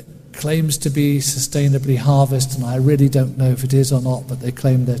Sweden that claims to be sustainably harvested, and I really don't know if it is or not, but they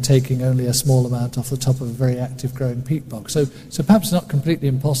claim they're taking only a small amount off the top of a very active growing peat bog. So perhaps not completely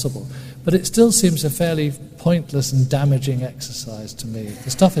impossible, but it still seems a fairly pointless and damaging exercise to me. The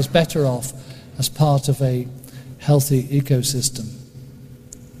stuff is better off as part of a healthy ecosystem.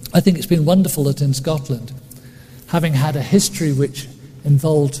 I think it's been wonderful that in Scotland, having had a history which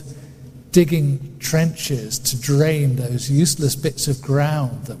involved digging trenches to drain those useless bits of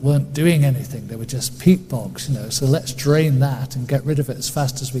ground that weren't doing anything, they were just peat bogs, so let's drain that and get rid of it as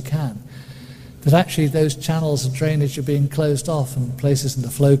fast as we can. That actually those channels of drainage are being closed off, and places in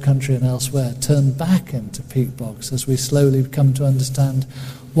the flow country and elsewhere turned back into peat bogs as we slowly come to understand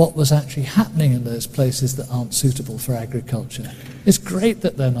what was actually happening in those places that aren't suitable for agriculture. It's great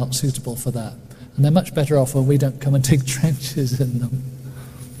that they're not suitable for that, and they're much better off when we don't come and dig trenches in them.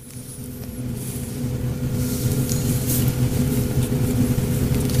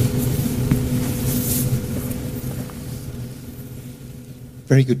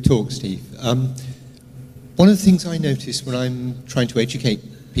 Very good talk, Steve. One of the things I notice when I'm trying to educate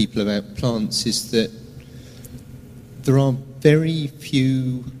people about plants is that there are very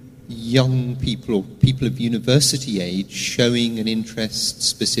few young people or people of university age showing an interest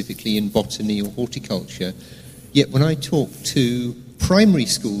specifically in botany or horticulture. Yet when I talk to primary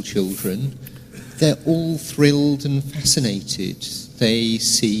school children, they're all thrilled and fascinated. They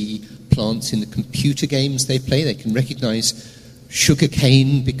see plants in the computer games they play. They can recognize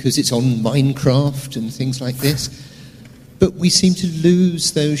sugarcane because it's on Minecraft and things like this. But we seem to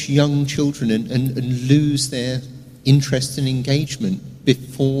lose those young children and lose their interest and engagement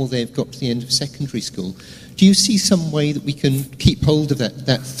before they've got to the end of secondary school. Do you see some way that we can keep hold of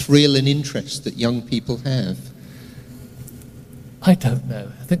that thrill and interest that young people have? I don't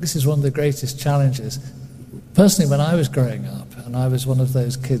know. I think this is one of the greatest challenges. Personally, when I was growing up, and I was one of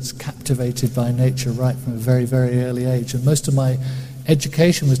those kids captivated by nature right from a very, very early age, and most of my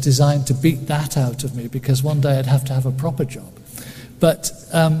education was designed to beat that out of me because one day I'd have to have a proper job. But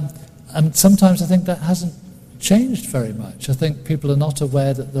and sometimes I think that hasn't changed very much. I think people are not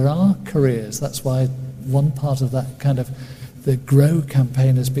aware that there are careers. That's why one part of that kind of the GROW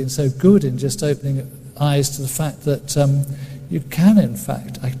campaign has been so good in just opening eyes to the fact that you can, in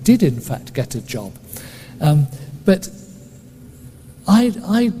fact, I did in fact get a job. But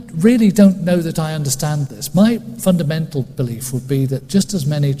I really don't know that I understand this. My fundamental belief would be that just as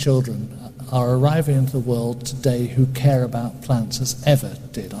many children are arriving into the world today who care about plants as ever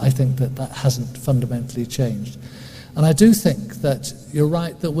did. I think that hasn't fundamentally changed. And I do think that you're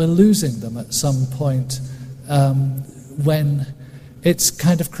right that we're losing them at some point when it's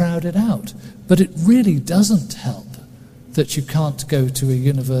kind of crowded out. But it really doesn't help that you can't go to a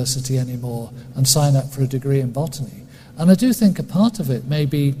university anymore and sign up for a degree in botany. And I do think a part of it may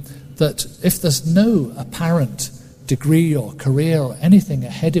be that if there's no apparent degree or career or anything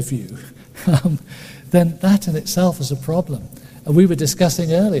ahead of you, then that in itself is a problem. And we were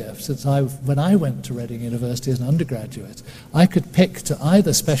discussing earlier, when I went to Reading University as an undergraduate, I could pick to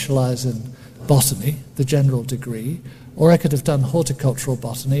either specialise in botany, the general degree, or I could have done horticultural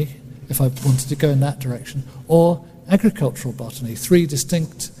botany if I wanted to go in that direction, or agricultural botany, 3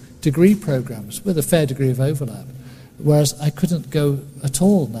 distinct degree programmes with a fair degree of overlap, whereas I couldn't go at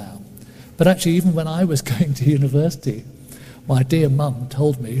all now. But actually, even when I was going to university, my dear mum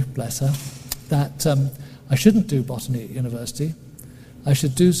told me, bless her, that I shouldn't do botany at university, I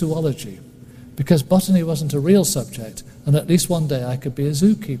should do zoology, because botany wasn't a real subject, and at least one day I could be a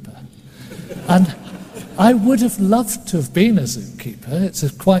zookeeper. And I would have loved to have been a zookeeper. It's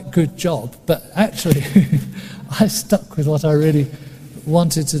a quite good job, but actually I stuck with what I really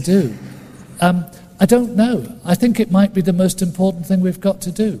wanted to do. I don't know. I think it might be the most important thing we've got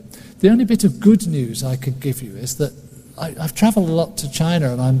to do. The only bit of good news I could give you is that I've travelled a lot to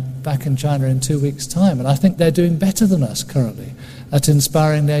China, and I'm back in China in 2 weeks' time, and I think they're doing better than us currently at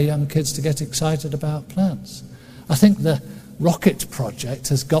inspiring their young kids to get excited about plants. I think the rocket project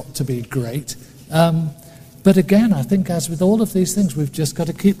has got to be great. But again, I think as with all of these things, we've just got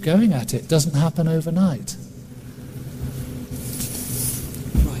to keep going at it. It doesn't happen overnight.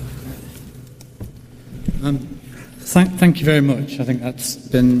 Thank you very much. I think that's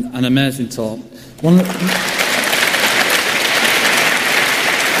been an amazing talk.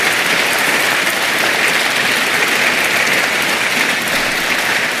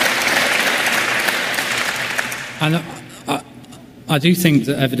 And I do think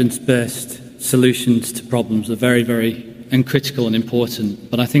that evidence-based solutions to problems are very, very critical and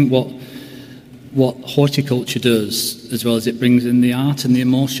important. But I think what horticulture does, as well as it brings in the art and the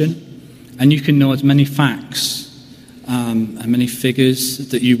emotion, and you can know as many facts and many figures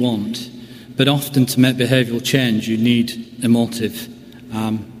that you want, but often to make behavioural change, you need emotive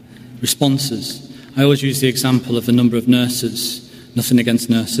responses. I always use the example of the number of nurses. Nothing against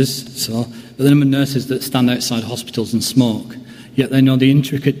nurses, but the number of nurses that stand outside hospitals and smoke, yet they know the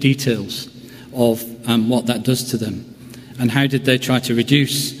intricate details of what that does to them. And how did they try to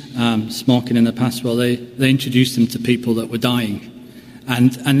reduce smoking in the past? Well, they introduced them to people that were dying.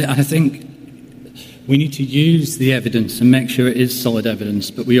 And I think we need to use the evidence and make sure it is solid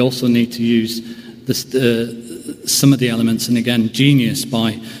evidence, but we also need to use some of the elements, and again, genius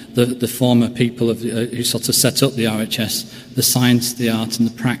by the former people who sort of set up the RHS, the science, the art and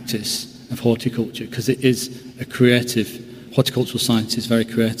the practice of horticulture, because it is a creative, horticultural science is very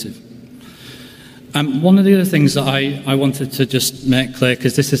creative. One of the other things that I wanted to just make clear,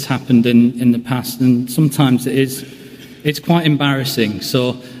 because this has happened in the past, and sometimes it's quite embarrassing.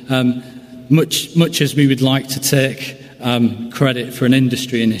 So much as we would like to take credit for an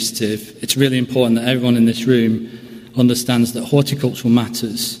industry initiative, it's really important that everyone in this room understands that Horticultural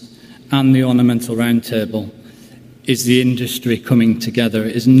Matters and the Ornamental Roundtable is the industry coming together.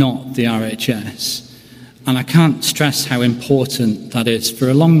 It is not the RHS. And I can't stress how important that is. For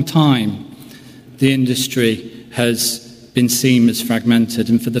a long time, the industry has been seen as fragmented,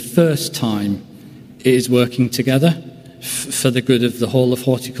 and for the first time, it is working together for the good of the whole of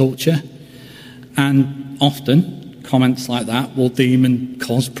horticulture. And often, comments like that will deem and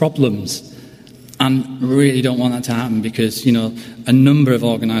cause problems. And really don't want that to happen because, you know, a number of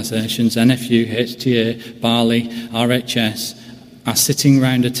organisations, NFU, HTA, Barley, RHS, are sitting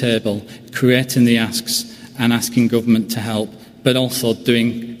round a table, creating the asks and asking government to help, but also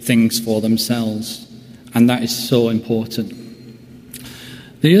doing things for themselves. And that is so important.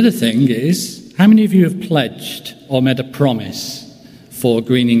 The other thing is, how many of you have pledged or made a promise for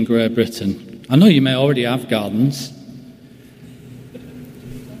Greening Great Britain? I know you may already have gardens.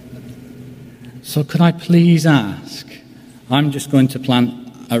 So could I please ask, I'm just going to plant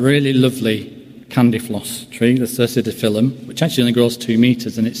a really lovely candyfloss tree, the Cercidophyllum, which actually only grows 2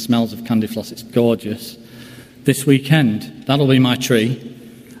 metres and it smells of candyfloss. It's gorgeous. This weekend, that'll be my tree.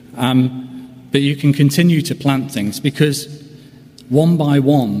 But you can continue to plant things because one by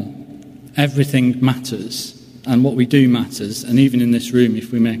one, everything matters. And what we do matters. And even in this room,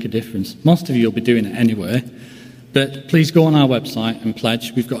 if we make a difference, most of you will be doing it anyway. But please go on our website and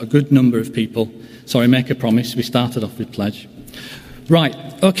pledge. We've got a good number of people. Sorry, make a promise. We started off with pledge. Right,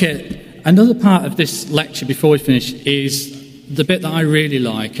 okay. Another part of this lecture before we finish is the bit that I really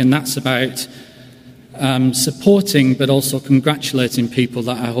like, and that's about supporting but also congratulating people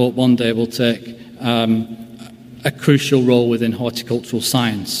that I hope one day will take a crucial role within horticultural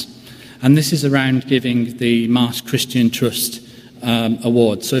science. And this is around giving the Marsh Christian Trust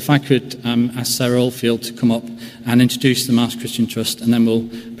award. So if I could ask Sarah Oldfield to come up and introduce the Marsh Christian Trust, and then we'll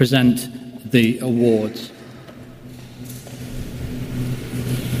present the awards.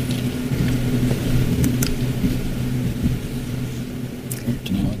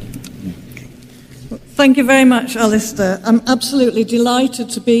 Thank you very much, Alistair. I'm absolutely delighted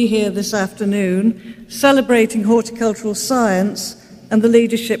to be here this afternoon, celebrating horticultural science and the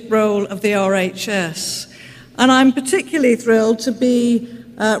leadership role of the RHS. And I'm particularly thrilled to be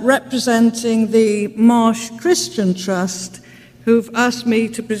representing the Marsh Christian Trust, who've asked me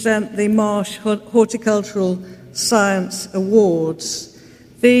to present the Marsh Horticultural Science Awards.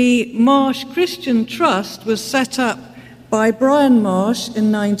 The Marsh Christian Trust was set up by Brian Marsh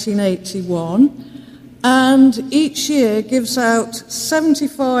in 1981, and each year gives out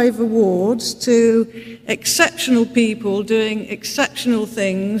 75 awards to exceptional people doing exceptional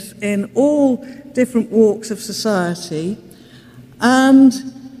things in all different walks of society. And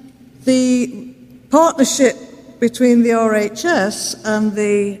the partnership between the RHS and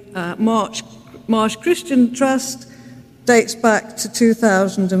the Marsh Christian Trust dates back to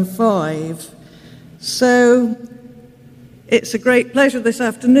 2005. So it's a great pleasure this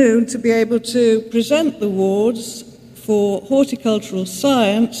afternoon to be able to present the awards for horticultural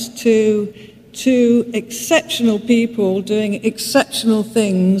science to two exceptional people doing exceptional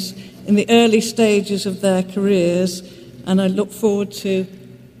things in the early stages of their careers, and I look forward to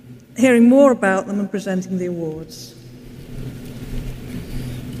hearing more about them and presenting the awards.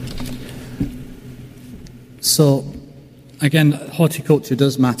 So, again, horticulture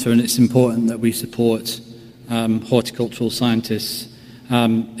does matter, and it's important that we support horticultural scientists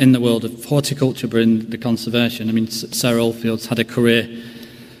in the world of horticulture, but in the conservation. I mean, Sarah Oldfield's had a career,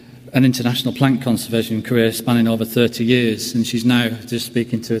 an international plant conservation career spanning over 30 years, and she's now, just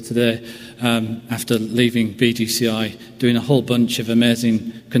speaking to her today, after leaving BGCI, doing a whole bunch of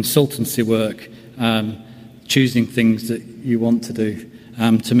amazing consultancy work, choosing things that you want to do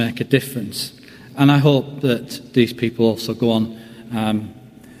to make a difference. And I hope that these people also go on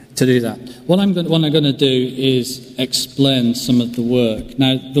to do that. What I'm going to do is explain some of the work.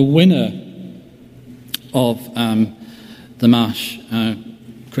 Now, the winner of the Marsh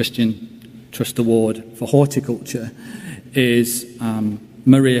Christian Trust Award for Horticulture is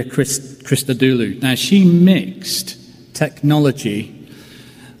Maria Christodoulou. Now, she mixed technology,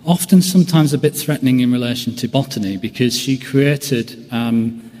 often sometimes a bit threatening in relation to botany, because she created,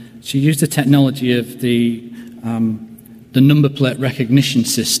 she used the technology of the number plate recognition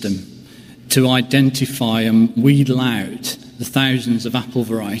system to identify and wheedle out the thousands of apple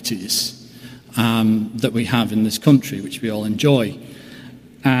varieties that we have in this country, which we all enjoy.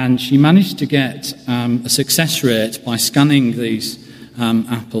 And she managed to get a success rate by scanning these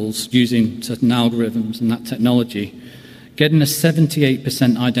apples using certain algorithms and that technology, getting a 78%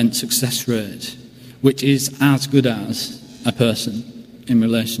 ident success rate, which is as good as a person in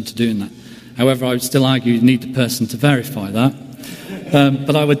relation to doing that. However, I would still argue you need the person to verify that.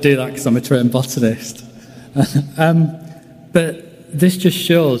 But I would do that because I'm a trained botanist. But this just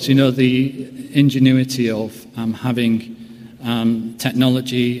shows, the ingenuity of having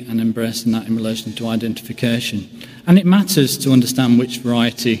technology and embracing that in relation to identification. And it matters to understand which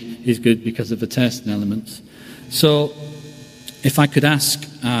variety is good because of the tasting elements. So if I could ask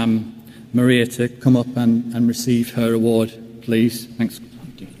Maria to come up and receive her award, please. Thanks.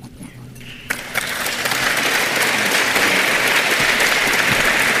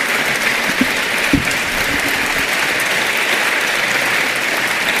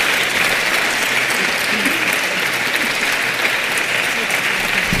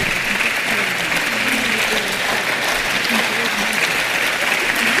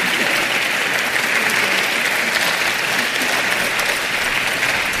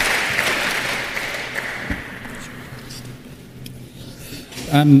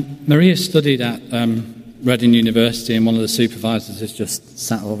 Maria studied at Reading University, and one of the supervisors is just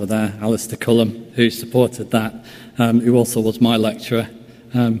sat over there, Alistair Cullum, who supported that, who also was my lecturer,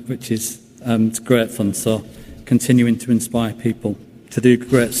 which is great fun. So continuing to inspire people to do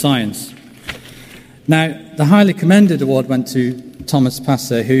great science. Now, the highly commended award went to Thomas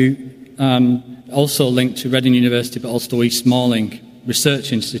Passer, who also linked to Reading University, but also East Malling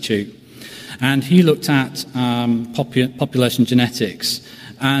Research Institute. And he looked at population genetics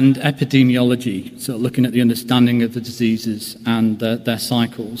and epidemiology, so looking at the understanding of the diseases and their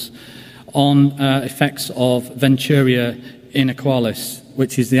cycles, on effects of Venturia inequalis,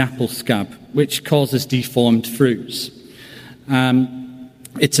 which is the apple scab, which causes deformed fruits.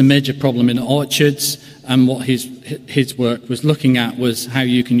 It's a major problem in orchards, and what his work was looking at was how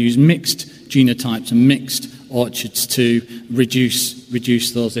you can use mixed genotypes and mixed orchards to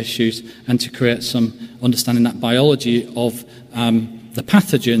reduce those issues and to create some understanding that biology of the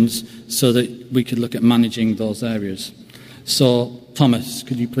pathogens so that we could look at managing those areas. So, Thomas,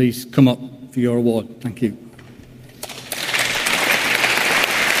 could you please come up for your award? Thank you.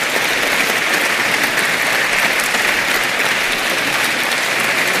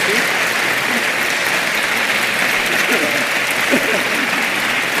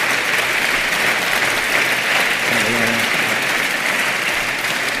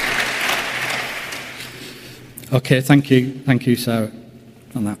 Okay, thank you, Sarah,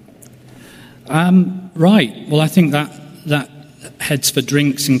 on that. Right, well, I think that heads for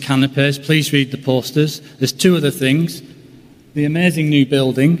drinks and canapes. Please read the posters. There's two other things. The amazing new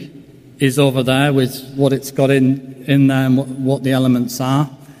building is over there with what it's got in there and what the elements are.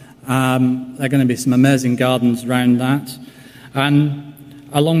 There are going to be some amazing gardens around that. And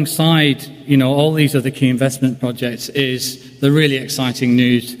alongside, all these other key investment projects is the really exciting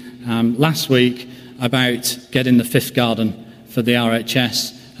news last week about getting the 5th garden for the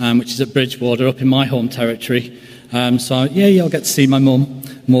RHS, which is at Bridgewater, up in my home territory. So, you'll get to see my mum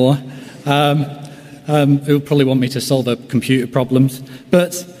more, who'll probably want me to solve her computer problems,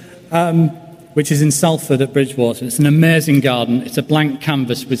 but which is in Salford at Bridgewater. It's an amazing garden. It's a blank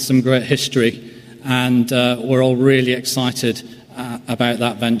canvas with some great history, and we're all really excited about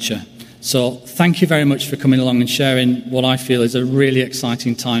that venture. So thank you very much for coming along and sharing what I feel is a really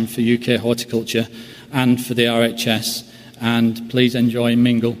exciting time for UK horticulture and for the RHS. And please enjoy and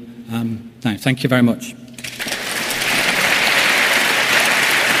mingle. Now, thank you very much.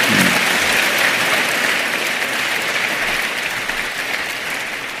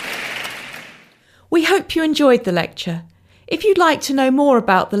 We hope you enjoyed the lecture. If you'd like to know more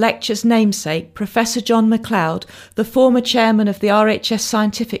about the lecture's namesake, Professor John McLeod, the former chairman of the RHS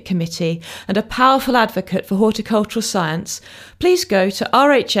Scientific Committee and a powerful advocate for horticultural science, please go to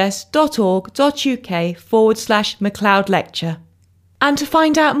rhs.org.uk/McLeod Lecture. And to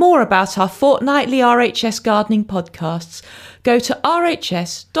find out more about our fortnightly RHS gardening podcasts, go to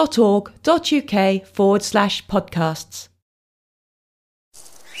rhs.org.uk/podcasts.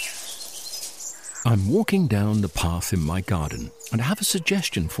 I'm walking down the path in my garden and I have a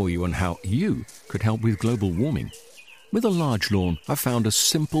suggestion for you on how you could help with global warming. With a large lawn, I found a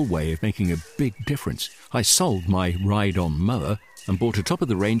simple way of making a big difference. I sold my ride-on mower and bought a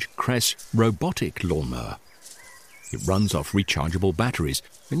top-of-the-range Cress robotic lawnmower. It runs off rechargeable batteries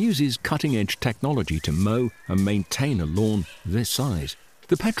and uses cutting-edge technology to mow and maintain a lawn this size.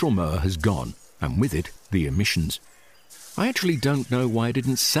 The petrol mower has gone, and with it, the emissions. I actually don't know why I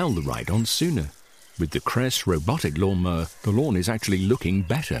didn't sell the ride-on sooner. With the Cress robotic lawnmower, the lawn is actually looking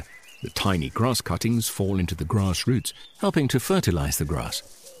better. The tiny grass cuttings fall into the grass roots, helping to fertilize the grass.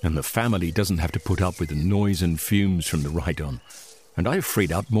 And the family doesn't have to put up with the noise and fumes from the ride-on. And I've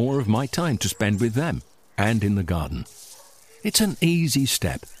freed up more of my time to spend with them and in the garden. It's an easy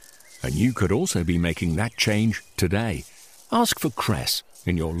step, and you could also be making that change today. Ask for Cress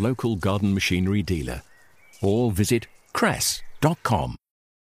in your local garden machinery dealer, or visit cress.com.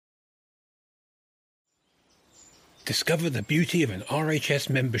 Discover the beauty of an RHS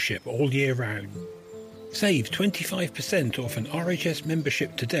membership all year round. Save 25% off an RHS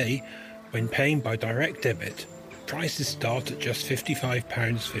membership today when paying by direct debit. Prices start at just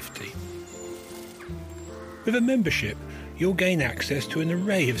 £55.50. With a membership, you'll gain access to an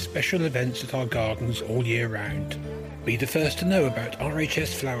array of special events at our gardens all year round. Be the first to know about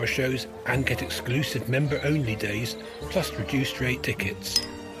RHS flower shows and get exclusive member-only days, plus reduced rate tickets.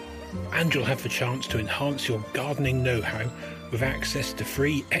 And you'll have the chance to enhance your gardening know-how with access to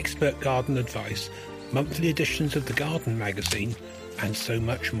free expert garden advice, monthly editions of the Garden magazine, and so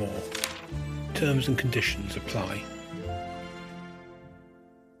much more. Terms and conditions apply.